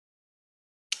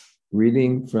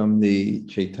Reading from the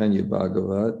Chaitanya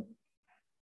Bhagavat,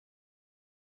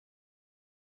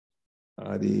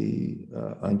 Adi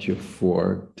Ancha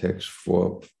 4, text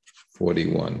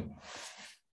 441.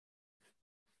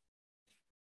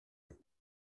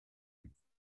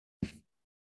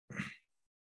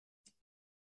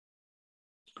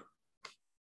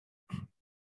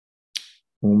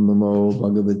 Om Namo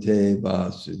Bhagavate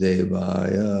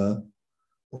Vasudevaya.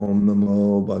 Om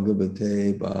Namo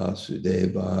Bhagavate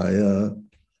Vasudevaya.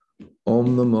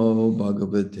 Om Namo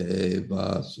Bhagavate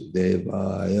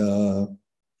Vasudevaya.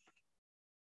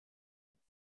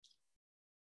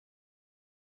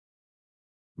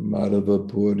 Madhava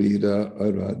Purira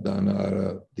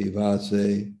Aradhanara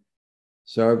Divase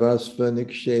Sarvasva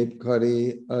Nikshep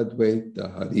Kari Advaita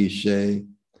Harishe.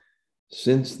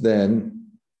 Since then,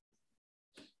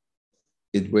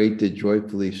 Advaita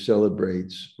joyfully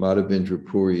celebrates Madhavendra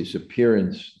Puri's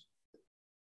appearance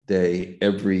day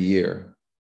every year.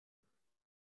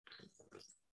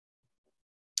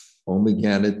 Om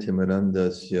Jnana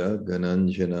Timirandasya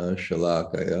Gananjana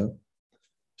Shalakaya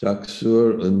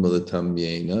Chaksur Unmulatam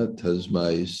Yena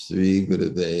Tasmai Sri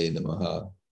Gurave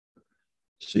Namaha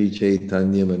Sri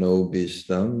Chaitanya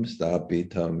Manobhistam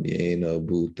Stapitam Yena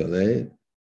Bhutale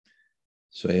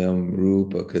Swayam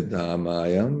Rupa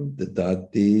Kadamayam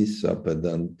Dadati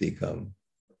Sapadantikam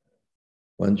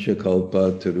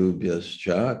Vanchakalpa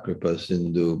Tarubhyascha Kripa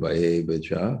Sindhu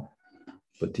Bhayevacha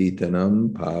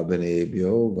Patitanam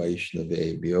Pavanebhyo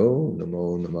Vaishnavebhyo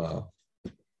Namo Namah.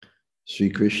 Sri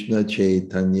Krishna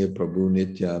Chaitanya Prabhu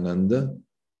Nityananda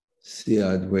Sri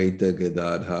Advaita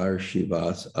Gadadhar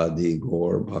Shivas Adi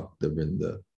Gaur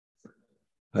Bhaktavinda.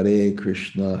 Hare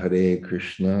Krishna,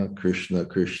 Krishna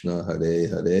Krishna, Hare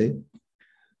Hare,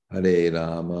 Hare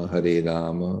Rama,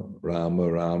 Rama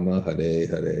Rama, Hare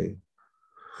Hare.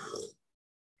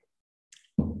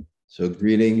 So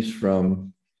greetings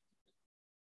from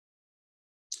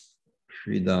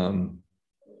Sridham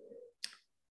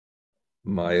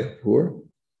Mayapur.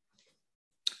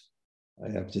 I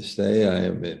have to say I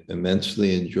am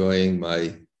immensely enjoying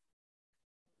my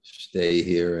stay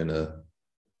here in a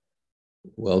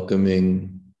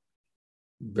welcoming,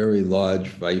 very large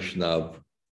Vaishnav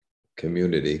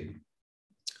community.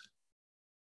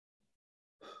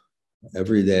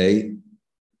 Every day,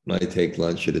 I take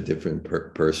lunch at a different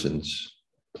person's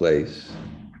place.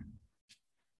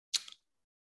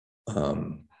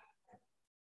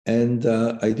 And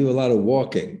I do a lot of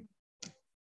walking.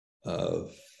 I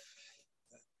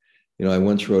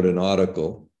once wrote an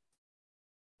article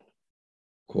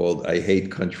called I Hate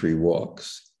Country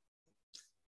Walks.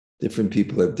 Different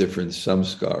people have different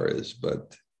samskaras,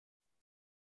 but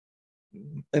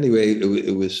anyway,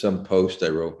 it was some post I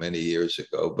wrote many years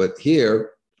ago. But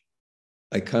here,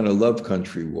 I kind of love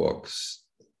country walks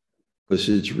because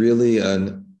it's really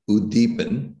an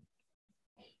udipan.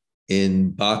 In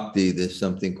bhakti, there's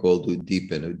something called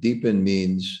udipan. Udipan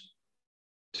means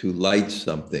to light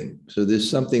something. So there's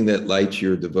something that lights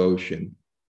your devotion,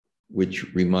 which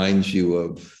reminds you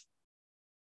of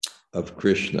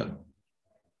Krishna.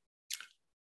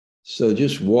 So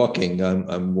just walking,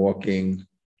 I'm walking.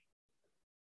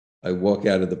 I walk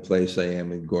out of the place I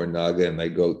am in Gornaga and I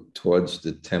go towards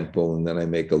the temple, and then I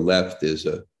make a left. There's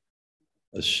a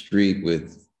street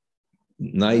with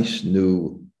nice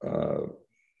new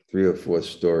 3 or 4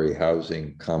 story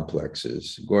housing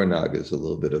complexes. Gornaga is a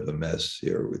little bit of a mess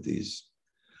here with these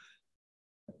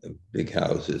big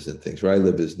houses and things. Where I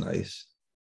live is nice.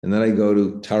 And then I go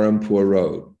to Tarampur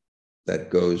Road that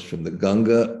goes from the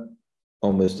Ganga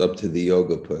almost up to the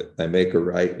Yogaput. I make a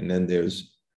right, and then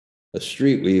there's a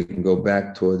street where you can go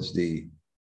back towards the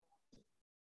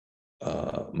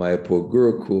Mayapur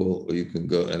Gurukul, or you can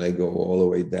go, and I go all the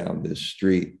way down this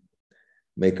street,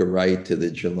 make a right to the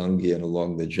Jalangi, and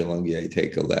along the Jalangi, I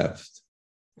take a left.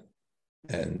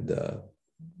 And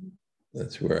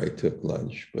that's where I took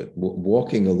lunch. But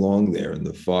walking along there in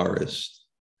the forest,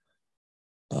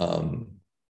 it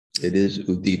is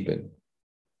udipan.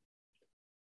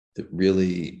 It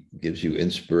really gives you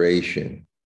inspiration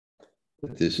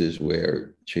that this is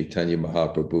where Chaitanya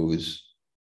Mahaprabhu's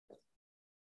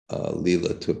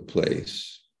Leela took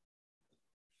place.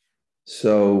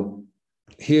 So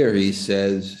here he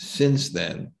says, since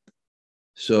then.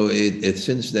 So it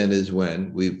since then is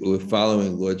when we're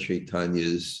following Lord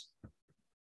Chaitanya's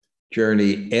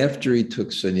journey after he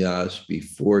took sannyas,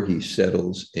 before he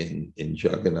settles in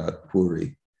Jagannath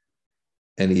Puri.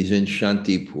 And he's in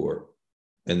Shantipur.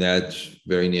 And that's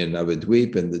very near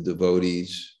Navadvip, and the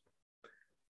devotees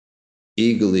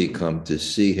eagerly come to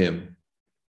see him.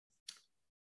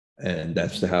 And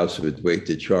that's the house of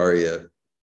Advaitacharya.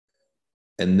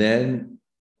 And then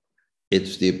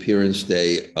it's the appearance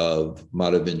day of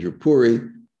Madhavendra Puri,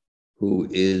 who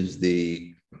is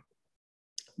the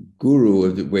guru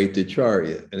of the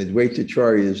Advaitacharya. And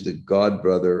Advaitacharya is the god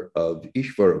brother of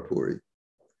Ishvara Puri.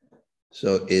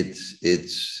 So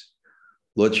it's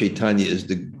Lord Chaitanya is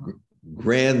the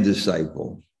grand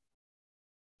disciple,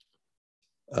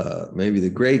 maybe the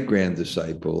great grand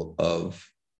disciple of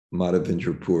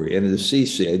Madhavendra Puri. And the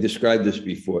CC, I described this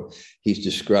before, he's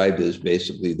described as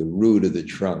basically the root of the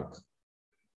trunk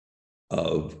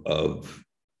of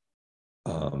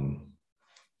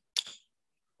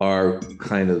our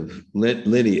kind of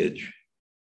lineage.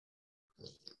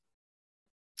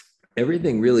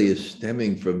 Everything really is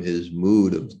stemming from his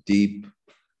mood of deep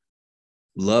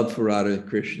love for Radha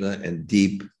Krishna and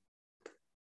deep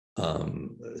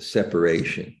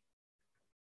separation.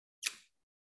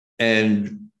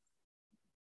 And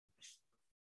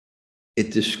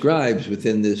it describes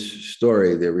within this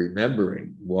story, they're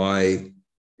remembering why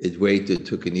Advaita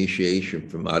took initiation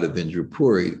from Madhavendra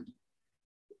Puri,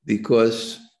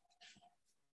 because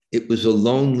it was a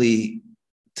lonely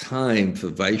time for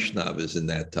Vaishnavas in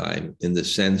that time, in the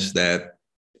sense that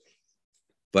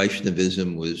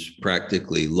Vaishnavism was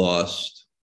practically lost,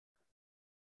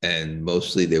 and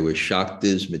mostly there were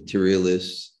Shaktas,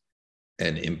 materialists,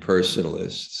 and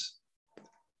impersonalists.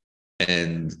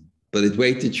 But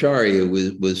Advaitacharya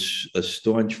was a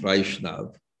staunch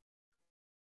Vaishnav.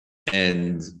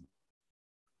 And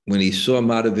when he saw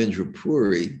Madhavendra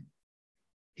Puri,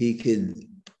 he could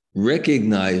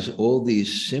recognize all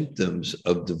these symptoms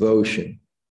of devotion.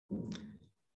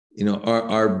 You know,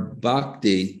 our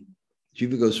bhakti,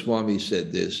 Jiva Goswami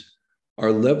said this,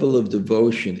 our level of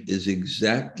devotion is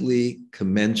exactly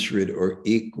commensurate or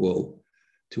equal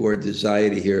to our desire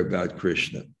to hear about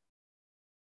Krishna.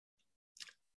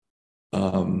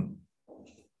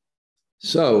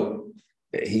 So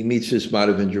he meets this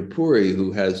Madhavendra Puri,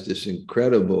 who has this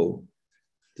incredible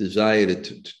desire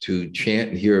to chant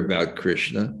and hear about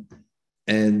Krishna.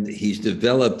 And he's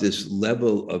developed this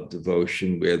level of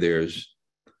devotion where there's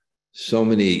so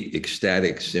many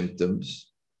ecstatic symptoms.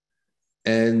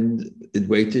 And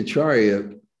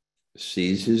Advaitacharya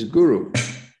sees his guru.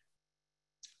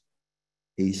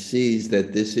 He sees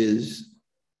that this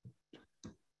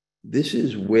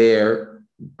is where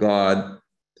God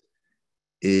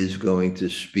is going to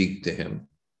speak to him.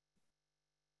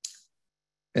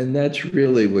 And that's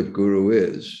really what guru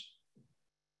is.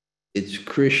 It's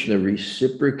Krishna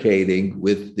reciprocating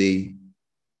with the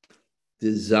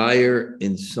desire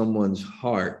in someone's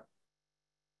heart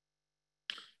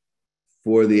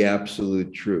for the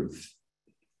absolute truth.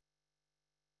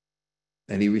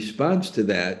 And he responds to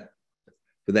that,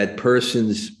 for that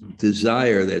person's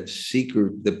desire,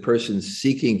 the person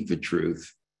seeking for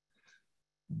truth,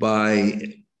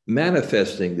 by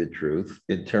manifesting the truth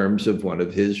in terms of one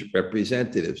of his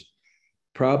representatives.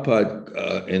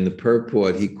 Prabhupada, in the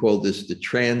purport, he called this the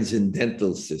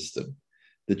transcendental system.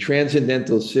 The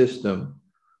transcendental system,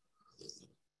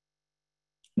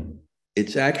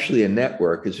 it's actually a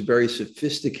network. It's a very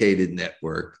sophisticated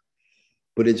network,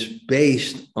 but it's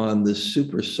based on the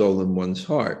super soul in one's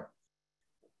heart.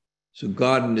 So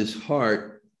God in his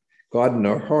heart, God in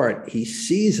our heart, he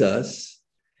sees us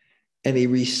and he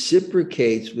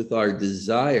reciprocates with our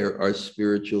desire, our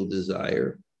spiritual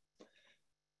desire,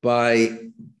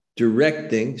 by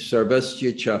directing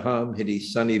sarvasya chaham hidi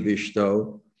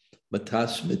sanivishto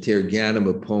matasmatir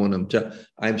jnanam aponam.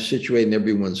 I'm situated in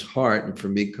everyone's heart, and for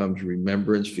me comes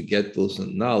remembrance, forgetfulness,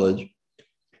 and knowledge.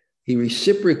 He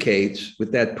reciprocates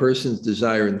with that person's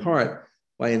desire and heart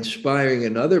by inspiring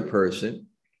another person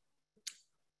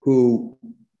who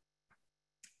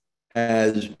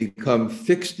has become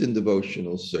fixed in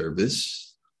devotional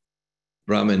service,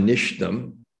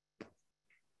 Brahmanishtam,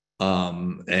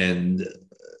 and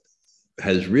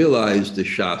has realized the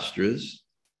Shastras.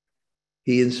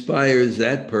 He inspires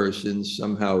that person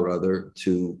somehow or other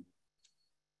to,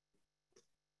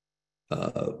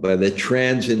 by the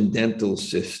transcendental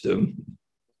system,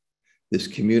 this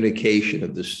communication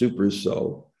of the super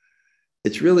soul.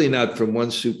 It's really not from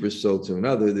one super soul to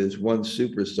another. There's one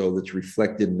super soul that's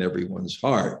reflected in everyone's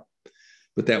heart.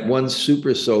 But that one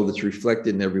super soul that's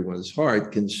reflected in everyone's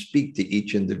heart can speak to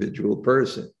each individual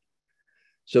person.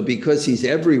 So because he's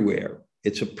everywhere,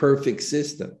 it's a perfect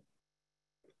system.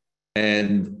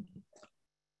 And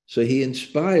so he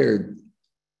inspired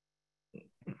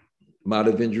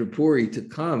Madhavendra Puri to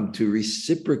come to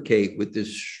reciprocate with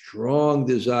this strong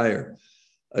desire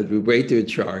of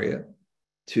Advaitacharya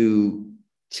to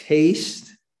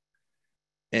taste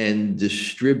and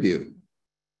distribute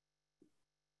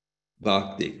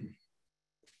bhakti.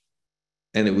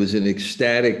 And it was an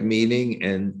ecstatic meeting.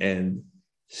 And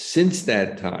since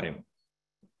that time,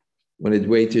 when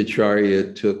Advaita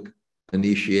Acharya took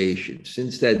initiation,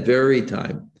 since that very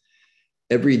time,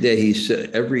 every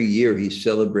year he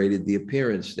celebrated the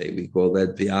appearance day. We call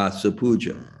that Vyasa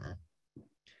Puja,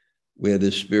 where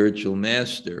the spiritual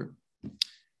master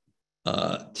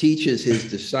teaches his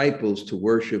disciples to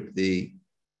worship the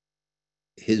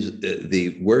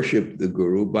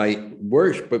guru by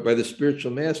worship, but by the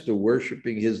spiritual master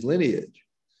worshiping his lineage.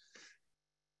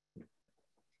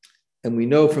 And we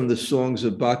know from the songs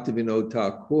of Bhaktivinoda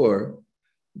Thakur,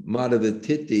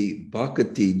 Madhavatiti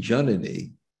Bhakati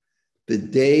Janani, the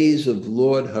days of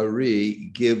Lord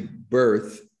Hari give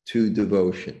birth to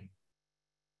devotion.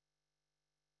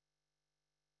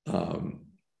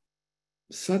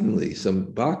 Suddenly some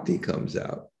bhakti comes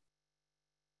out.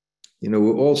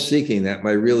 We're all seeking that.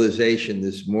 My realization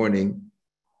this morning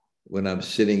when I'm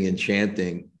sitting and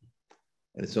chanting,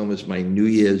 and it's almost my New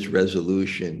Year's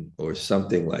resolution or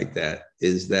something like that,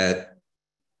 is that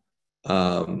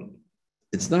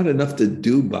it's not enough to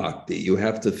do bhakti. You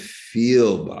have to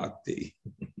feel bhakti.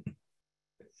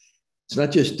 It's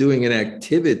not just doing an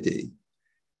activity.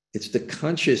 It's the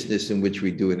consciousness in which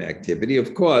we do an activity.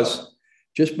 Of course,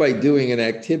 just by doing an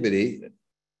activity,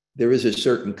 there is a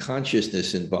certain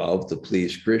consciousness involved to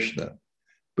please Krishna.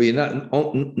 But you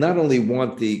not only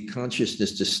want the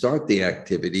consciousness to start the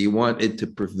activity, you want it to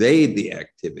pervade the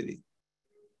activity.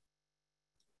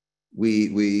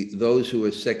 We those who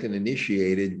are second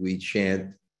initiated, we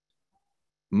chant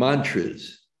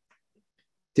mantras,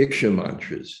 Diksha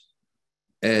mantras.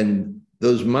 And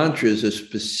those mantras are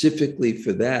specifically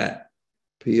for that.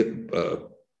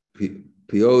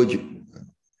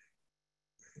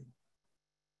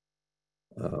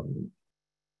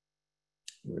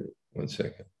 One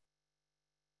second.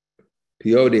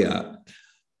 Piodia.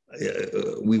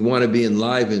 We want to be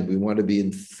enlivened. We want to be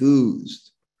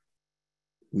enthused.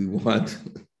 We want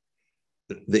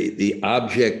the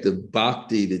object of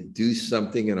bhakti to do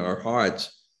something in our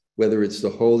hearts, whether it's the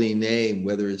holy name,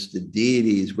 whether it's the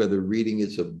deities, whether reading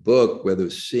is a book, whether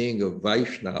seeing a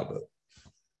Vaishnava.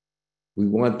 We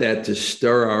want that to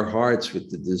stir our hearts with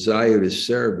the desire to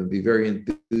serve and be very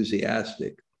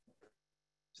enthusiastic.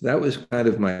 So that was kind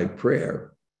of my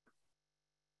prayer.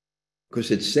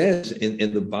 Because it says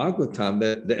in the Bhagavatam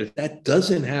that if that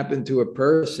doesn't happen to a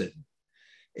person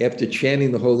after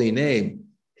chanting the holy name,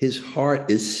 his heart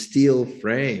is steel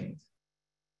framed.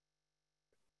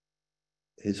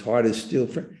 His heart is steel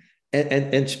framed.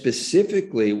 And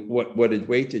specifically, what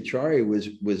Advaita Acharya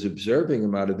was observing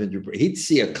him out of Indraprastha, he'd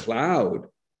see a cloud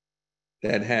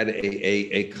that had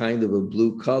a kind of a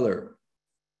blue color.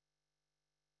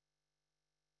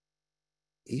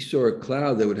 He saw a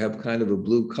cloud that would have kind of a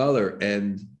blue color,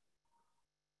 and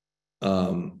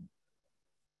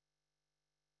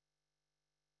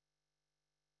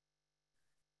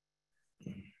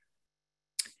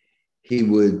he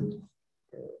would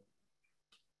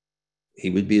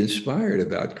be inspired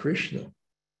about Krishna.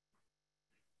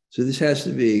 So this has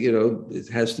to be, it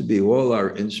has to be all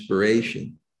our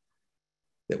inspiration,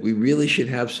 that we really should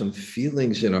have some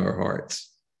feelings in our hearts,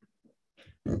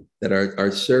 that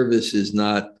our service is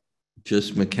not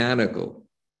just mechanical,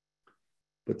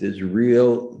 but there's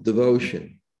real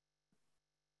devotion.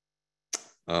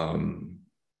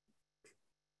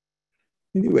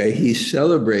 Anyway, he's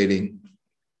celebrating,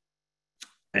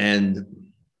 and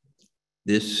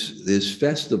this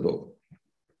festival,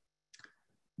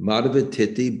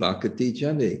 Madhavatiti Bhakati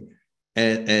Jani,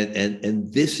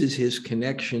 and this is his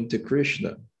connection to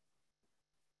Krishna.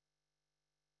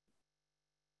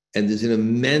 And there's an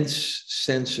immense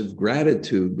sense of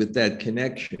gratitude with that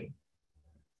connection.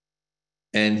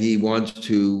 And he wants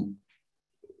to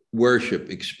worship,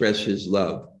 express his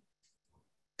love.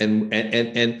 And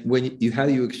when how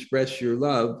do you express your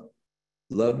love?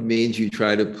 Love means you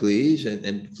try to please,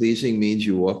 and pleasing means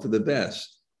you offer the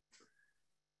best.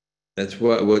 That's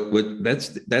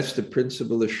that's the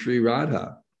principle of Sri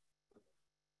Radha.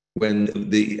 When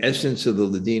the essence of the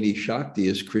Ladini Shakti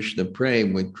is Krishna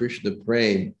Prem, when Krishna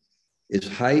Prem is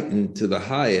heightened to the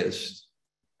highest,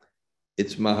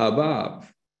 it's Mahabhav.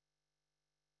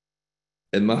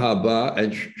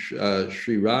 And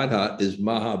Sri Radha is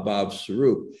Mahabhav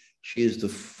Sarup. She is the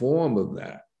form of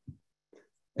that.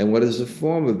 And what is the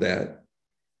form of that?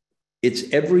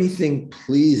 It's everything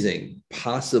pleasing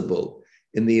possible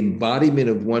in the embodiment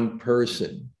of one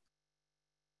person,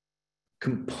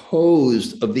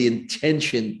 composed of the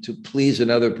intention to please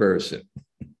another person.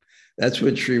 That's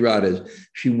what Sri Radha is.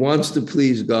 She wants to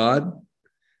please God,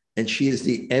 and she has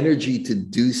the energy to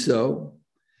do so.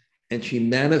 And she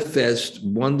manifests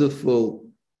wonderful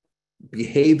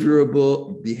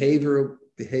behavioral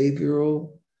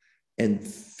and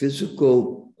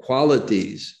physical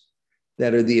qualities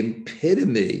that are the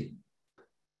epitome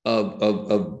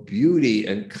of beauty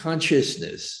and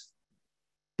consciousness,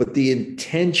 but the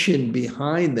intention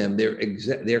behind them,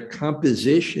 their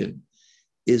composition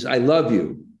is I love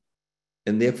you,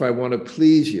 and therefore I want to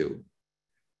please you.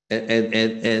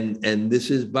 And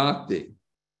this is bhakti.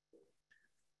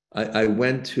 I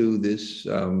went to this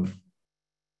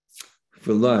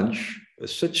for lunch,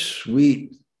 such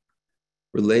sweet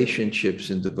relationships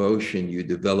and devotion you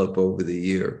develop over the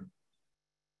year.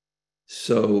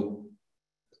 So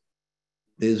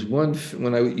there's one,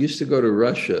 when I used to go to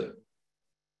Russia,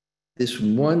 this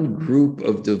one group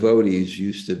of devotees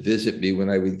used to visit me when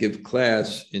I would give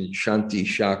class in Shanti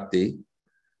Shakti,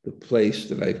 the place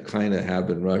that I kind of have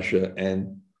in Russia.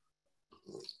 And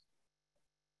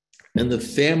the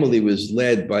family was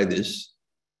led by this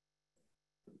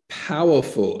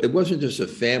powerful, it wasn't just a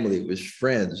family, it was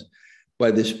friends,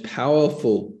 by this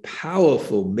powerful,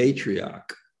 powerful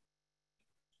matriarch.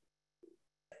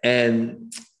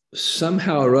 And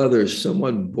somehow or other,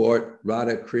 someone bought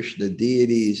Radha Krishna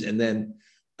deities and then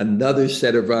another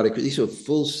set of Radha Krishna. These are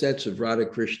full sets of Radha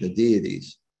Krishna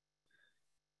deities.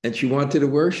 And she wanted to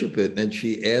worship it. And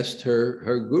she asked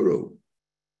her guru.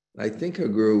 I think her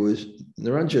guru was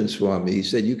Niranjan Swami. He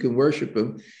said, you can worship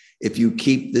him if you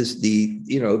keep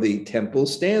the temple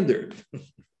standard.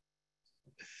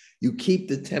 You keep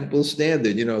the temple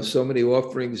standard, so many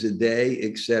offerings a day,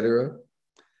 etc.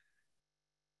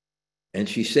 And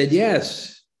she said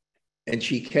yes. And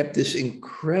she kept this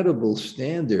incredible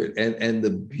standard and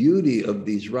the beauty of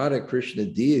these Radha Krishna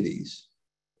deities.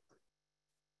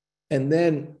 And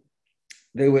then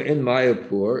they were in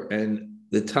Mayapur, and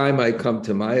the time I come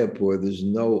to Mayapur, there's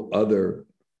no other,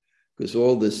 because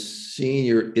all the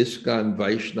senior ISKCON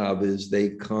Vaishnavas, they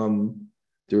come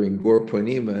during Gaur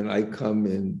Purnima, and I come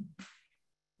in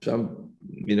some,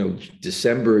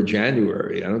 December or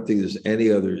January. I don't think there's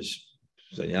any others,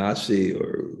 sannyasi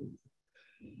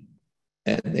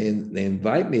and they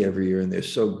invite me every year, and they're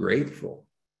so grateful.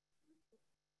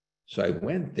 So I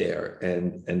went there,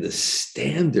 and the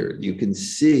standard, you can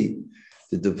see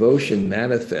the devotion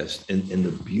manifest in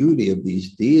the beauty of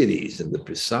these deities and the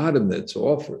prasadam that's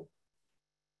offered.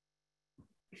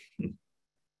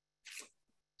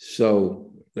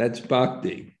 So that's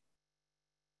bhakti.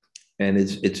 And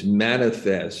it's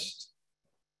manifest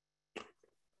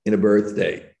in a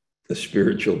birthday, a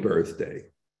spiritual birthday,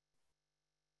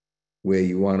 where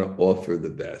you want to offer the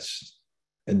best.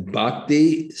 And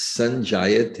bhakti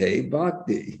sanjayate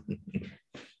bhakti.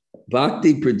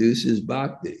 Bhakti produces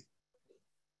bhakti.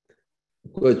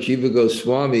 Of course, Jiva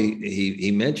Goswami,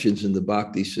 he mentions in the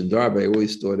Bhakti Sandarbha, I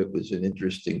always thought it was an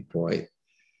interesting point.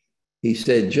 He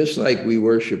said, just like we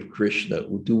worship Krishna,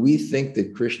 do we think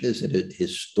that Krishna is a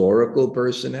historical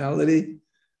personality?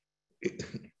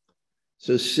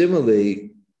 So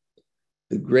similarly,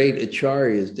 the great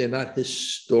acharyas, they're not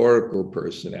historical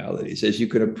personalities. As you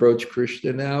can approach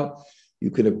Krishna now,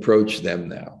 you can approach them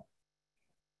now.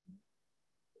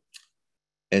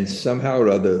 And somehow or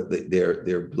other,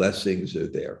 their blessings are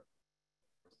there.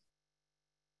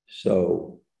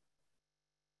 So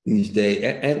these days,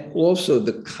 and also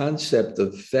the concept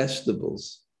of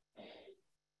festivals,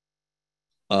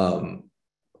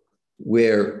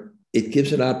 where it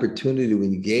gives an opportunity to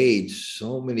engage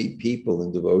so many people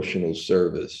in devotional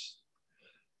service.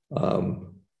 I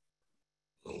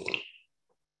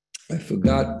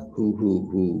forgot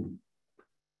who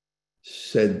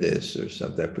said this or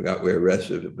something. I forgot where I read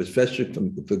it, but especially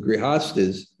for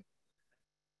grihastas,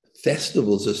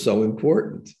 festivals are so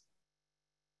important.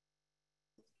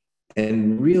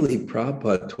 And really,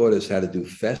 Prabhupada taught us how to do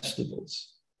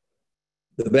festivals.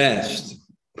 The best,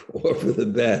 offer the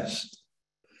best.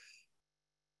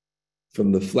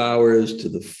 From the flowers to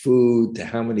the food to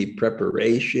how many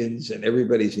preparations, and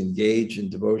everybody's engaged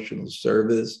in devotional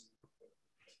service.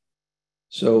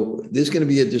 So there's going to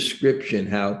be a description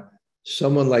how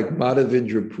someone like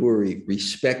Madhavendra Puri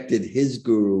respected his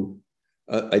guru,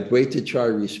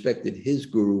 Advaitacharya respected his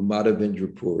guru,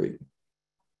 Madhavendra Puri.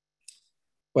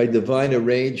 By divine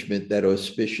arrangement, that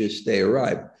auspicious day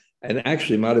arrived. And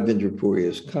actually, Madhavendra Puri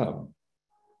has come.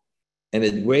 And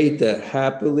Advaita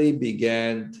happily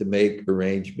began to make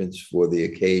arrangements for the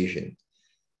occasion.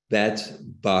 That's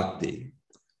bhakti.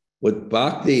 What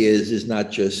bhakti is not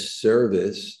just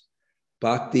service.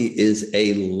 Bhakti is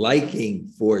a liking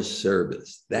for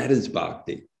service. That is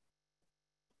bhakti.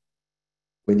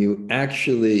 When you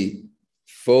actually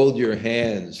fold your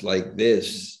hands like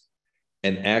this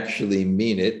and actually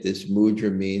mean it. This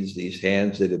mudra means these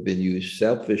hands that have been used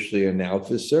selfishly are now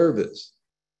for service.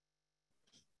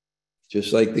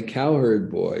 Just like the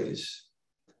cowherd boys,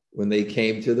 when they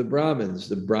came to the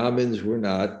Brahmins were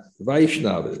not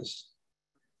Vaishnavas.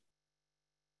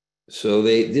 So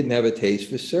they didn't have a taste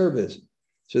for service.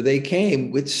 So they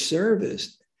came with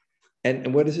service.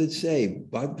 And what does it say?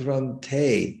 Bhadram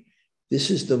te. This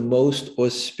is the most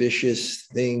auspicious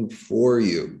thing for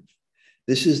you.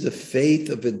 This is the faith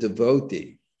of a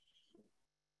devotee,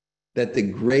 that the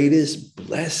greatest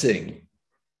blessing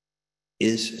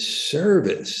is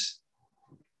service.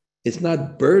 It's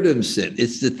not burdensome.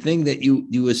 It's the thing that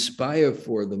you aspire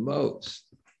for the most.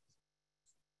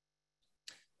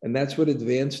 And that's what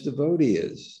advanced devotee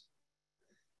is.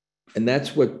 And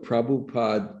that's what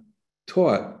Prabhupada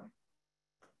taught.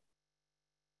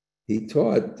 He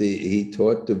taught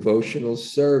devotional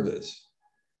service.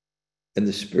 And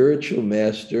the spiritual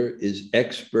master is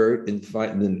expert in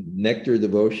the Nectar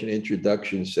Devotion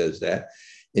Introduction says that,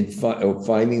 in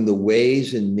finding the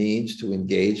ways and means to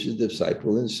engage the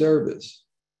disciple in service.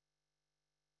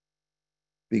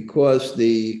 Because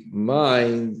the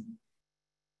mind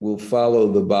will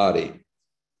follow the body.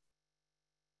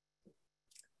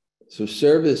 So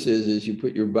service is you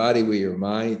put your body where your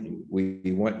mind, where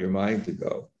you want your mind to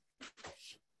go.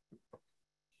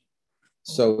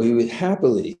 So he would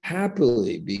happily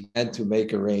began to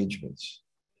make arrangements.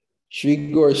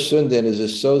 Sri Gaur Sundar and his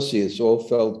associates all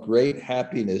felt great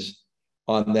happiness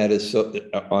on that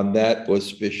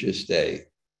auspicious day.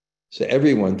 So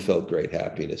everyone felt great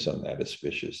happiness on that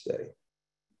auspicious day.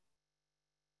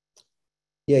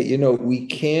 Yeah, we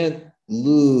can't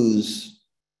lose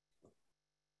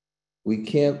what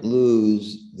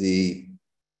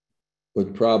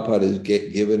Prabhupada has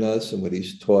given us and what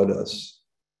he's taught us.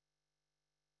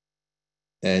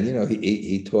 And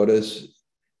he taught us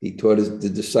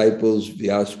the disciples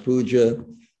Vyas Puja.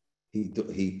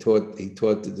 He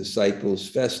taught the disciples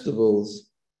festivals.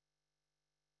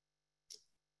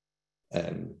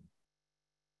 And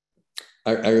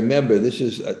I remember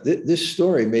this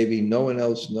story maybe no one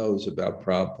else knows about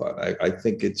Prabhupada. I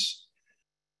think it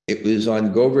was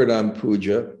on Govardhan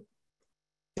Puja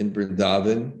in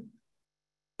Vrindavan,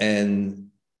 and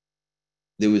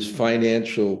there was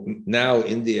financial. Now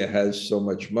India has so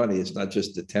much money. It's not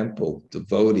just the temple,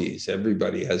 devotees.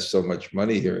 Everybody has so much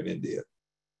money here in India.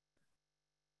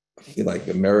 I feel like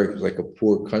America is like a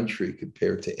poor country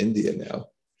compared to India now.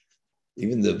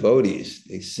 Even the devotees,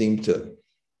 they seem to.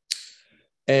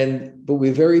 But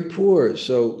we're very poor.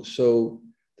 So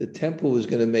the temple was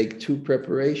going to make 2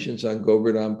 preparations on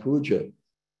Govardhan Puja.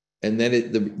 And then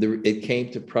it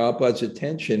came to Prabhupada's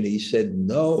attention. He said,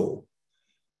 no,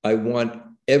 I want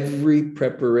every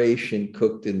preparation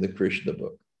cooked in the Krishna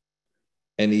book.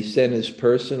 And he sent his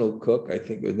personal cook, I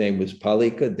think his name was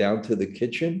Palika, down to the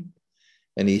kitchen.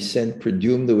 And he sent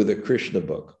Pradyumna with a Krishna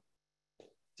book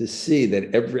to see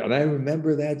that and I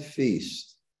remember that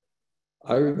feast.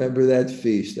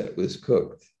 That was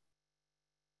cooked.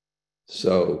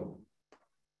 So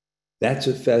that's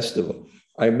a festival.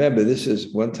 I remember this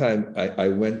is one time I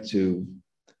went to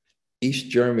East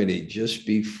Germany just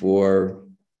before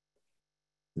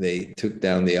they took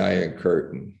down the Iron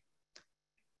Curtain.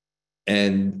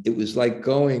 And it was like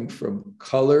going from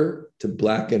color to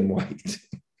black and white.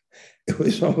 It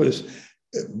was almost,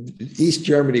 East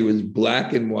Germany was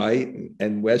black and white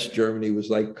and West Germany was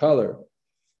like color.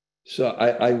 So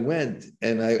I went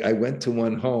and I went to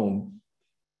one home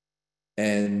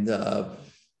and, I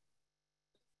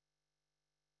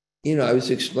was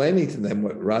explaining to them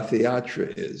what Rath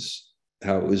Yatra is,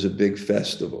 how it was a big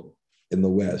festival in the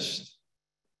West.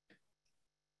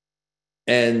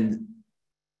 And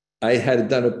I had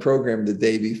done a program the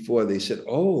day before. They said,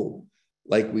 oh,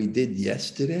 like we did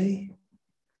yesterday?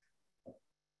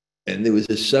 And there was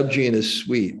a sabji and a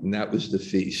sweet, and that was the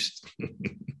feast.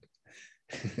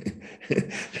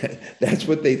 That's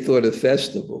what they thought a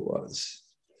festival was.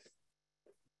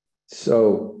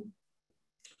 So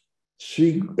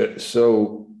Satiti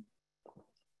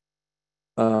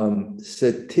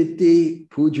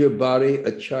Pujabari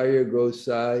Acharya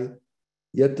Gosai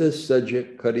Yata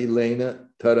Sajit Karilena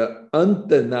Tara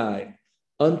Antanai.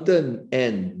 Antan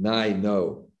end, nai,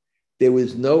 no. There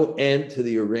was no end to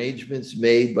the arrangements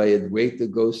made by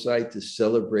Advaita Gosai to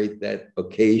celebrate that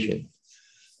occasion.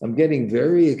 I'm getting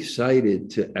very excited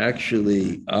to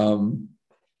actually, I'm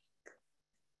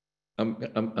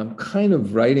kind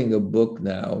of writing a book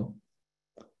now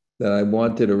that I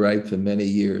wanted to write for many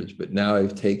years, but now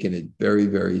I've taken it very,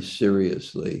 very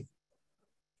seriously,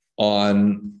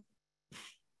 on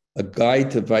a guide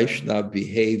to Vaishnava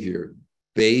behavior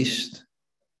based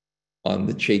on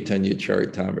the Chaitanya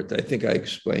Charitamrita. I think I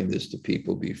explained this to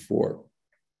people before.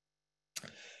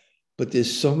 But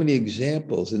there's so many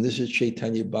examples, and this is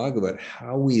Chaitanya Bhagavat,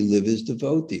 how we live as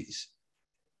devotees.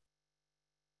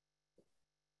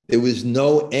 There was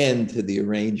no end to the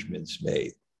arrangements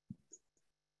made.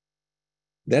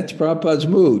 That's Prabhupada's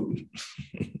mood.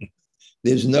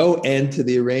 There's no end to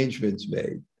the arrangements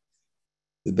made.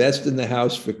 The best in the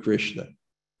house for Krishna.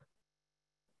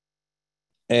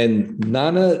 And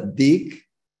Nana Dik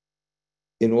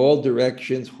in all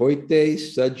directions, Hoite,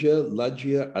 Saja,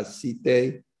 Lajya,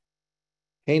 Asite,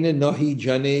 Hena Nohi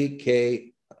Jane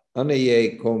Ke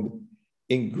Anaye Kom.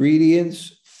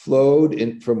 Ingredients flowed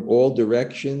in from all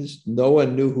directions. No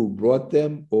one knew who brought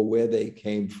them or where they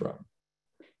came from.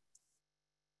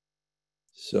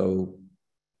 So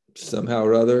somehow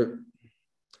or other,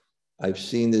 I've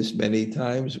seen this many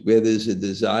times, where there's a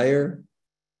desire,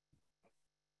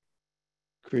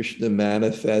 Krishna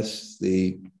manifests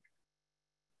the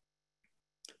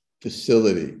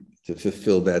facility to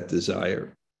fulfill that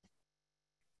desire.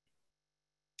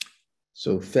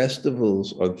 So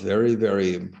festivals are very,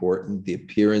 very important. The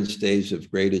appearance days of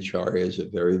great acharyas are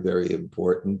very, very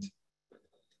important.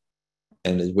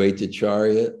 And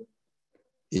Advaitacharya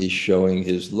is showing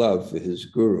his love for his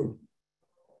guru.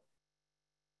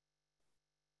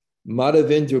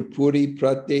 Madhavendra Puri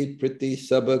Prate Priti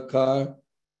Sabakar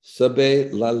Sabe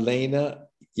Lalena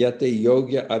Yate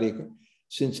Yogya Arika.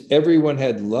 Since everyone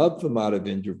had love for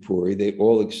Madhavendra Puri, they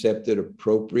all accepted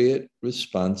appropriate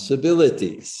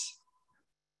responsibilities.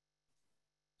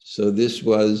 So this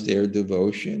was their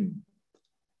devotion.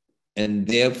 And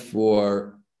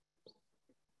therefore,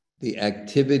 the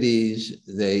activities,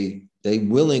 they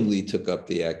willingly took up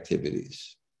the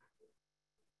activities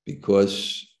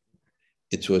because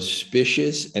it's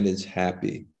auspicious and it's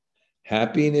happy.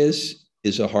 Happiness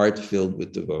is a heart filled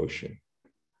with devotion.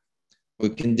 We're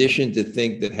conditioned to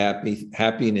think that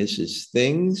happiness is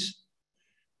things,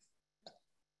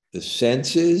 the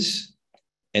senses,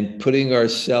 and putting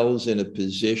ourselves in a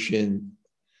position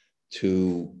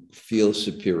to feel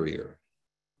superior.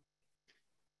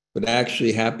 But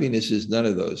actually, happiness is none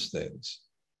of those things,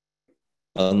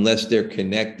 unless they're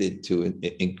connected to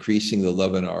increasing the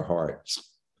love in our hearts.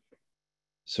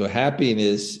 So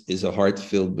happiness is a heart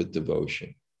filled with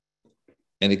devotion.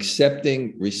 And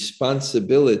accepting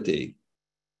responsibility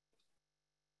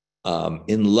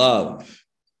in love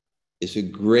is a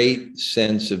great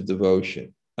sense of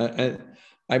devotion. I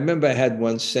remember I had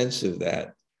one sense of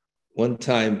that. One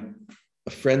time,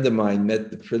 a friend of mine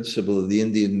met the principal of the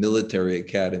Indian Military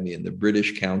Academy in the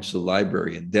British Council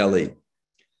Library in Delhi.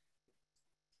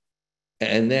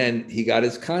 And then he got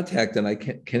his contact, and I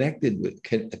contacted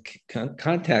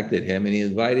him, and he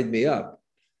invited me up.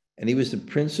 And he was the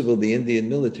principal of the Indian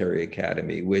Military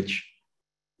Academy, which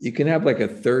you can have like a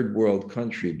third world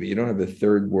country, but you don't have a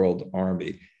third world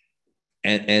army.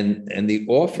 And the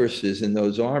officers in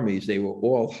those armies, they were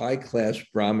all high-class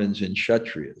Brahmins and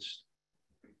Kshatriyas.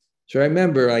 So I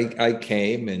remember I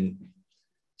came, and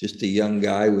just a young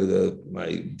guy with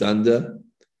my danda,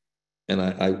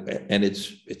 and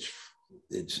it's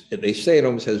they say it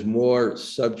almost has more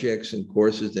subjects and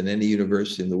courses than any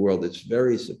university in the world. It's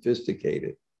very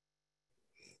sophisticated.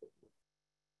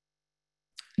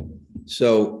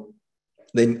 So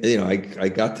then, I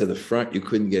got to the front, you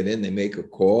couldn't get in. They make a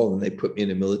call and they put me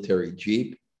in a military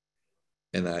Jeep.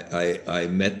 And I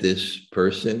met this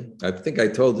person. I think I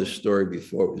told this story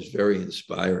before. It was very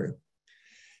inspiring.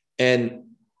 And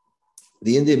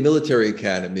the Indian Military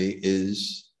Academy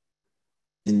is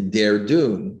in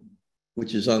Dehradun,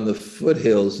 which is on the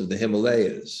foothills of the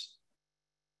Himalayas.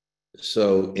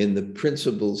 So in the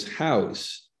principal's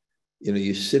house,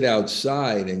 you sit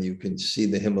outside and you can see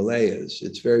the Himalayas.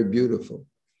 It's very beautiful.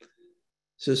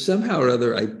 So somehow or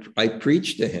other, I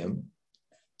preached to him.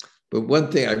 But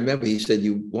one thing I remember, he said,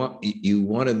 you want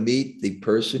to meet the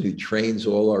person who trains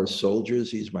all our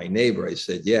soldiers? He's my neighbor. I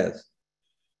said, yes.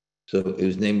 So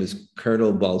his name was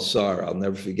Colonel Balsar. I'll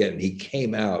never forget. And he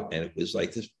came out, and it was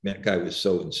like, this guy was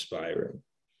so inspiring.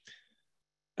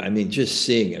 I mean, just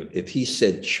seeing him, if he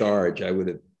said charge, I would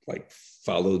have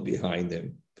followed behind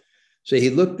him. So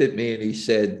he looked at me and he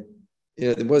said,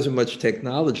 there wasn't much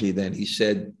technology then. He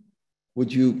said,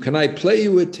 can I play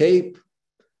you a tape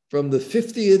from the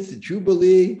 50th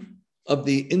Jubilee of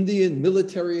the Indian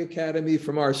Military Academy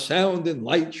from our sound and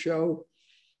light show?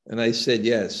 And I said,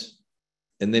 yes.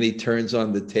 And then he turns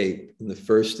on the tape, and the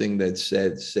first thing that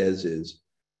says is,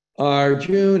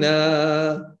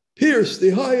 Arjuna, pierce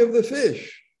the eye of the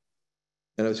fish.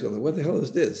 And I was going, what the hell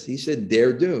is this? He said,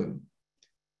 Dehradun.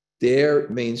 Dare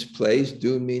means place,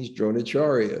 Dun means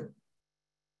Dronacharya.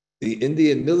 the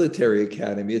Indian Military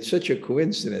Academy. It's such a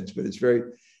coincidence, but it's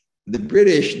the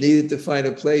British needed to find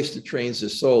a place to train the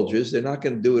soldiers. They're not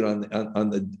going to do it on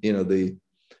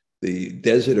the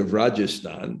desert of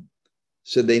Rajasthan.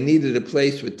 So they needed a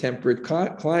place with temperate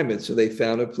climate. So they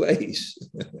found a place.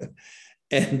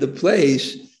 And the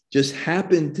place just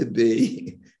happened to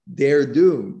be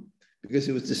Dehradun, because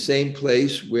it was the same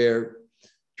place where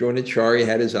Dronacharya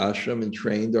had his ashram and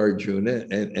trained Arjuna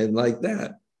and like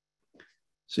that.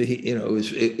 So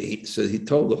he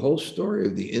told the whole story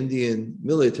of the Indian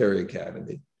Military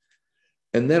Academy.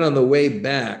 And then on the way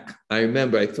back, I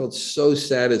remember I felt so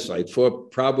satisfied for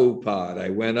Prabhupada. I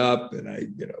went up and I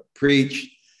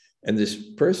preached. And this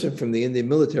person from the Indian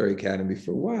Military Academy,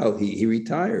 for a while, he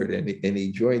retired and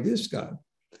he joined ISKCON.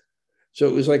 So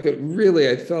it was like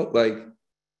I felt like,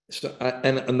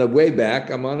 and on the way back,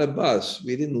 I'm on a bus.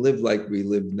 We didn't live like we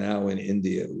live now in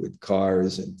India with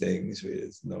cars and things.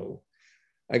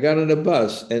 I got on a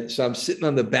bus. And so I'm sitting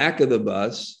on the back of the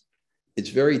bus. It's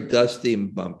very dusty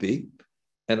and bumpy.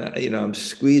 And I'm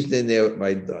squeezed in there with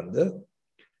my dunda.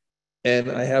 And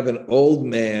I have an old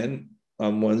man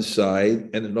on one side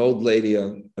and an old lady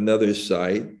on another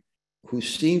side who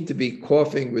seemed to be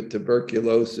coughing with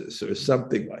tuberculosis or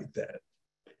something like that.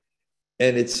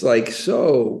 And it's like,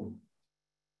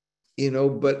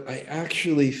 but I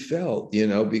actually felt,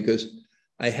 because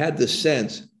I had the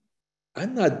sense,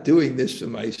 I'm not doing this for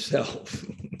myself.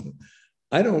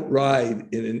 I don't ride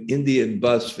in an Indian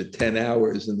bus for 10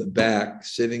 hours in the back,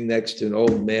 sitting next to an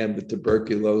old man with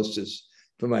tuberculosis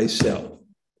for myself.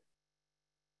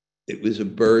 It was a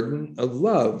burden of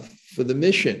love for the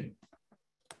mission.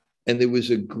 And there was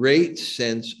a great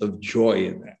sense of joy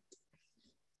in that,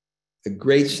 a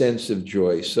great sense of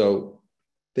joy. So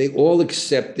they all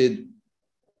accepted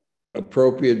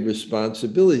appropriate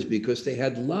responsibilities because they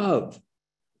had love.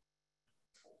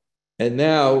 And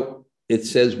now it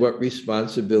says what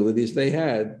responsibilities they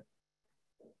had.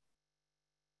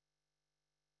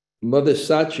 Mother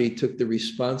Sachi took the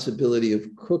responsibility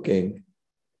of cooking,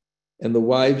 and the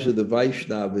wives of the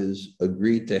Vaishnavas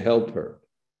agreed to help her.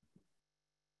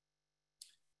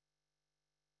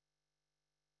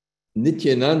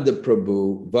 Nityananda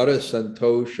Prabhu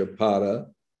Varasantosha Para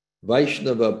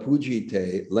Vaishnava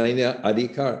Pujite Laina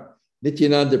Adhikar.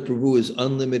 Nityananda Prabhu is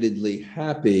unlimitedly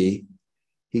happy.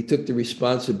 He took the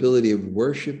responsibility of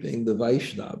worshiping the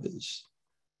Vaishnavas.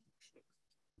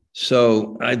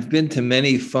 So I've been to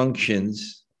many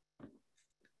functions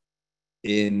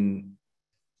in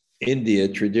India,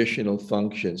 traditional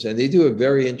functions, and they do a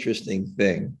very interesting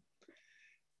thing.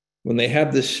 When they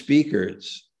have the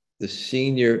speakers,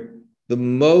 the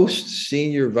most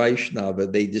senior Vaishnava,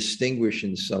 they distinguish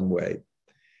in some way,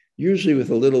 usually with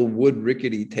a little wood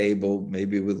rickety table,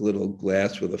 maybe with a little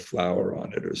glass with a flower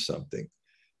on it or something.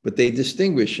 But they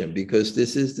distinguish him because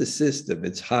this is the system.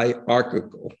 It's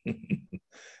hierarchical.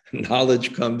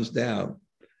 Knowledge comes down.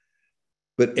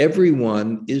 But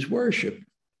everyone is worshiped.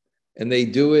 And they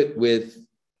do it with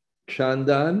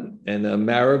chandan and a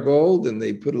marigold, and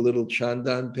they put a little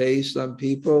chandan paste on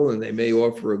people, and they may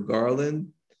offer a garland.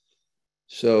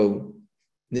 So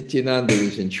Nityananda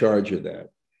was in charge of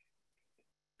that.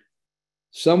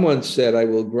 Someone said, I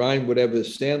will grind whatever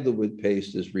sandalwood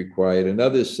paste is required. And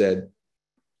others said,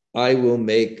 I will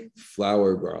make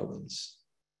flower garlands.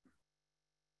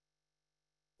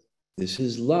 This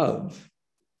is love.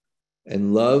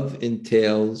 And love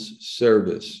entails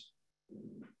service.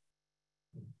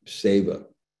 Seva.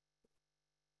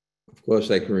 Of course,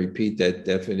 I can repeat that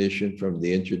definition from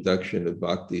the introduction of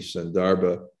Bhakti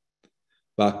Sandarbha.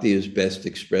 Bhakti is best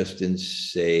expressed in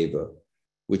seva,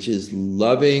 which is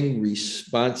loving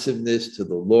responsiveness to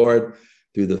the Lord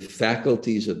through the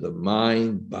faculties of the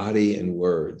mind, body, and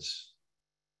words.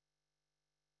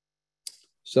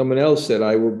 Someone else said,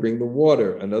 I will bring the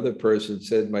water. Another person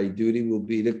said, my duty will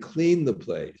be to clean the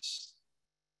place.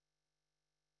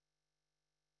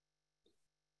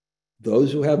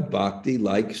 Those who have bhakti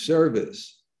like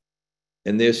service,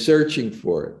 and they're searching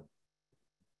for it.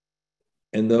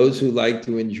 And those who like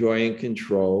to enjoy and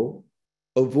control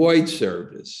avoid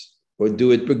service or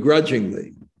do it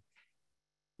begrudgingly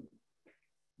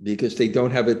because they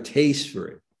don't have a taste for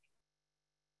it.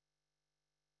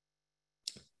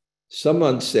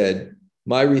 Someone said,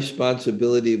 my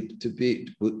responsibility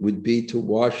would be to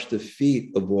wash the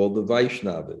feet of all the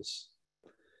Vaishnavas.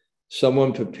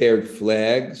 Someone prepared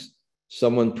flags,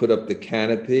 someone put up the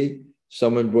canopy,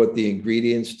 someone brought the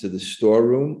ingredients to the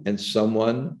storeroom, and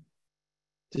someone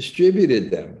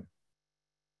distributed them.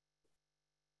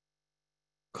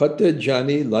 Kata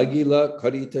Jani Lagila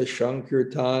Karita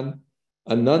Shankirtan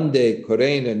Anande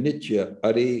Korena Nitya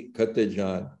Ari Kata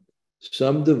Jan.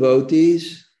 Some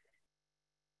devotees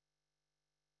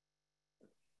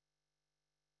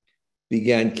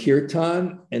began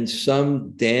kirtan and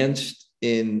some danced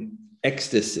in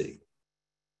ecstasy.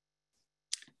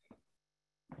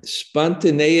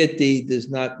 Spontaneity does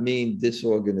not mean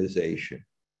disorganization.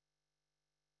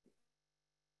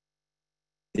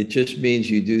 It just means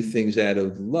you do things out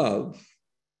of love.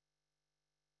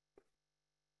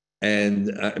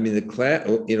 And I mean,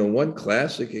 one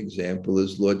classic example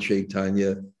is Lord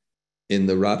Chaitanya in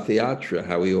the Rath Yatra,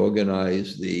 how he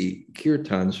organized the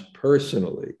kirtans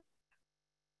personally,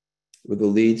 with a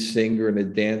lead singer and a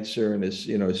dancer and his,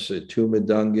 two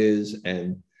madungas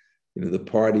and, the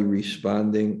party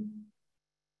responding.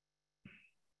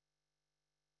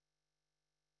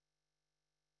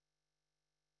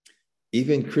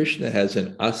 Even Krishna has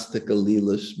an Astika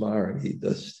Leela Smaran. He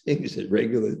does things at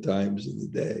regular times of the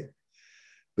day.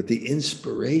 But the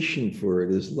inspiration for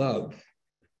it is love.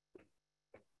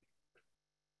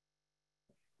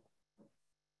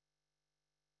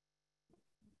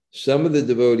 Some of the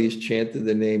devotees chanted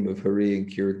the name of Hari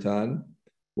in Kirtan,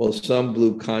 while some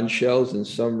blew conch shells and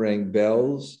some rang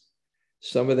bells.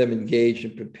 Some of them engaged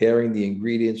in preparing the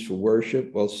ingredients for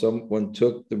worship, while someone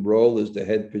took the role as the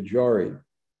head pujari.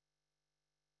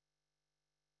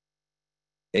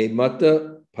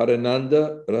 Emata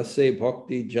Parananda Rase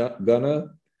Bhakti Gana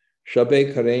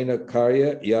Shabe Karena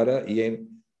Karya Yara Yem,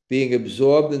 being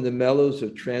absorbed in the mellows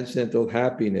of transcendental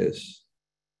happiness.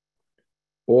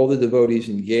 All the devotees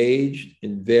engaged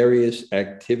in various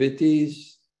activities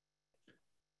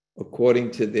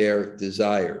according to their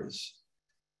desires,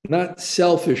 not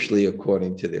selfishly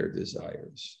according to their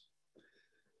desires,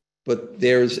 but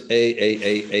there's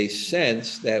a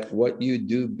sense that what you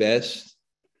do best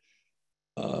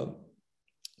will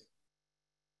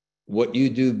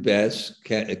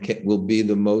be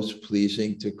the most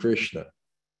pleasing to Krishna.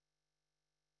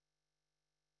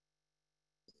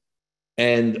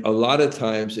 And a lot of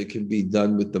times it can be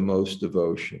done with the most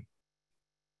devotion.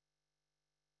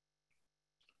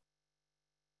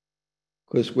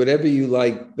 Because whatever you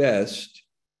like best,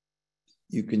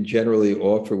 you can generally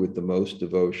offer with the most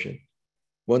devotion.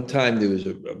 One time there was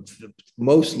a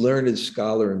most learned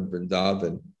scholar in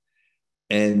Vrindavan,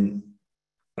 and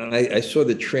I saw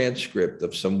the transcript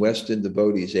of some Western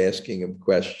devotees asking him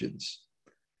questions.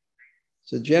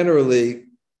 So generally,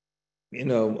 a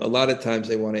lot of times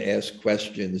they want to ask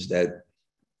questions that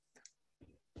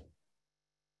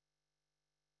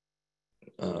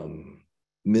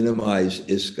minimize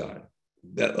ISKCON.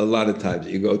 That a lot of times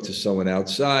you go to someone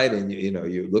outside and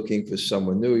you're looking for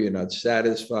someone new, you're not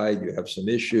satisfied, you have some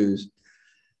issues.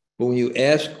 But when you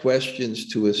ask questions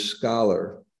to a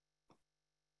scholar,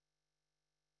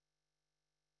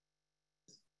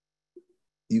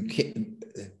 you can't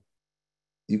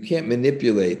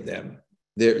manipulate them.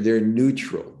 They're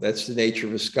neutral. That's the nature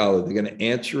of a scholar. They're going to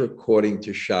answer according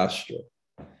to Shastra.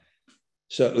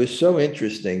 So it was so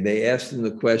interesting. They asked him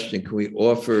the question, can we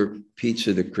offer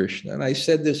pizza to Krishna? And I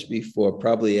said this before,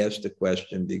 probably asked the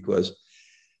question because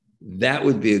that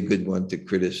would be a good one to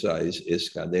criticize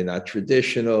ISKCON. They're not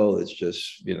traditional. It's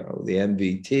just, the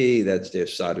MVT, that's their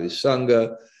sadhu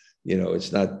sangha.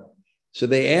 It's not. So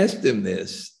they asked him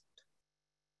this,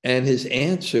 and his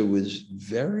answer was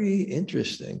very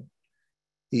interesting.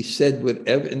 He said,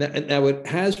 whatever, and now it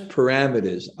has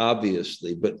parameters,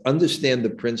 obviously, but understand the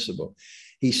principle.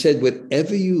 He said,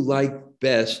 whatever you like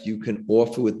best, you can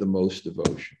offer with the most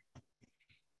devotion.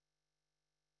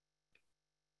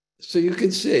 So you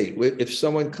can see, if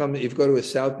someone comes, if you go to a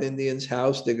South Indian's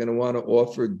house, they're going to want to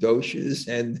offer doshas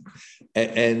and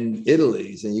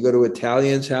idlis. And you go to an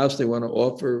Italian's house, they want to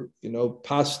offer,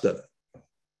 pasta.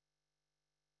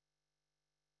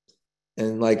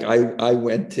 And like I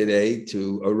went today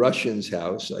to a Russian's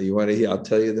house. You want to hear? I'll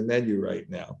tell you the menu right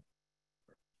now.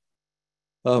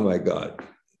 Oh my God.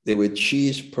 There were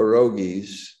cheese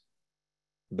pierogies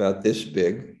about this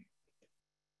big.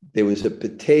 There was a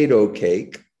potato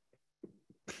cake.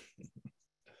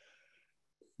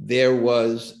 There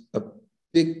was a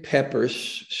big pepper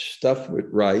stuffed with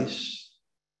rice.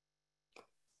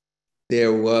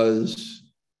 There was,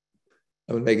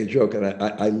 I'm going to make a joke, and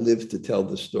I live to tell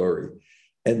the story.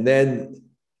 And then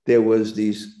there was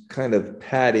these kind of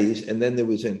patties, and then there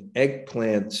was an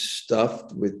eggplant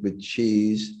stuffed with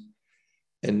cheese.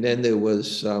 And then there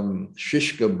was some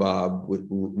shish kebab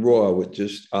raw with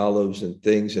just olives and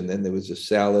things. And then there was a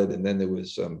salad, and then there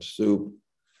was some soup.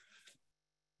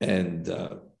 And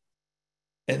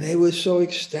they were so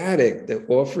ecstatic. They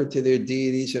offered to their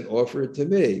deities and offered to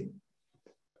me,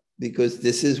 because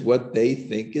this is what they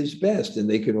think is best, and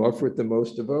they can offer it the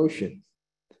most devotion.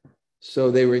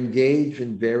 So they were engaged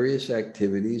in various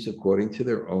activities according to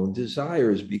their own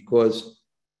desires, because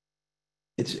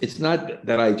it's not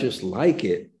that I just like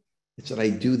it, it's that I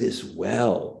do this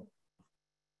well.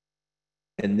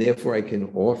 And therefore I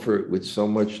can offer it with so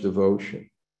much devotion.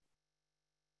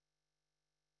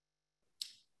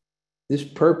 This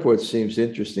purport seems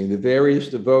interesting. The various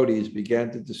devotees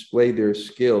began to display their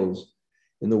skills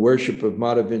in the worship of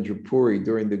Madhavendra Puri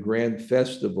during the grand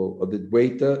festival of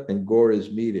Advaita and Gaura's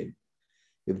meeting.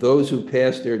 If those who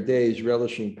pass their days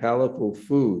relishing palatable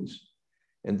foods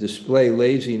and display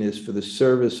laziness for the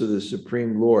service of the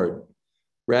Supreme Lord,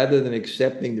 rather than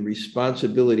accepting the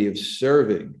responsibility of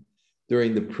serving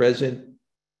during the present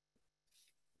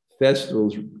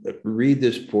festivals, read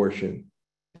this portion,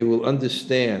 they will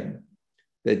understand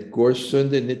that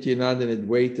Gaurasunda Nityananda and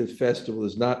Advaita festival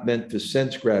is not meant for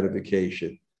sense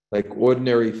gratification, like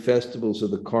ordinary festivals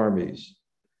of the Karmis.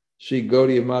 Sri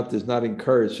Gaudiya Math does not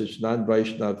encourage such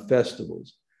non-Vaishnava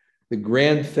festivals. The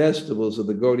grand festivals of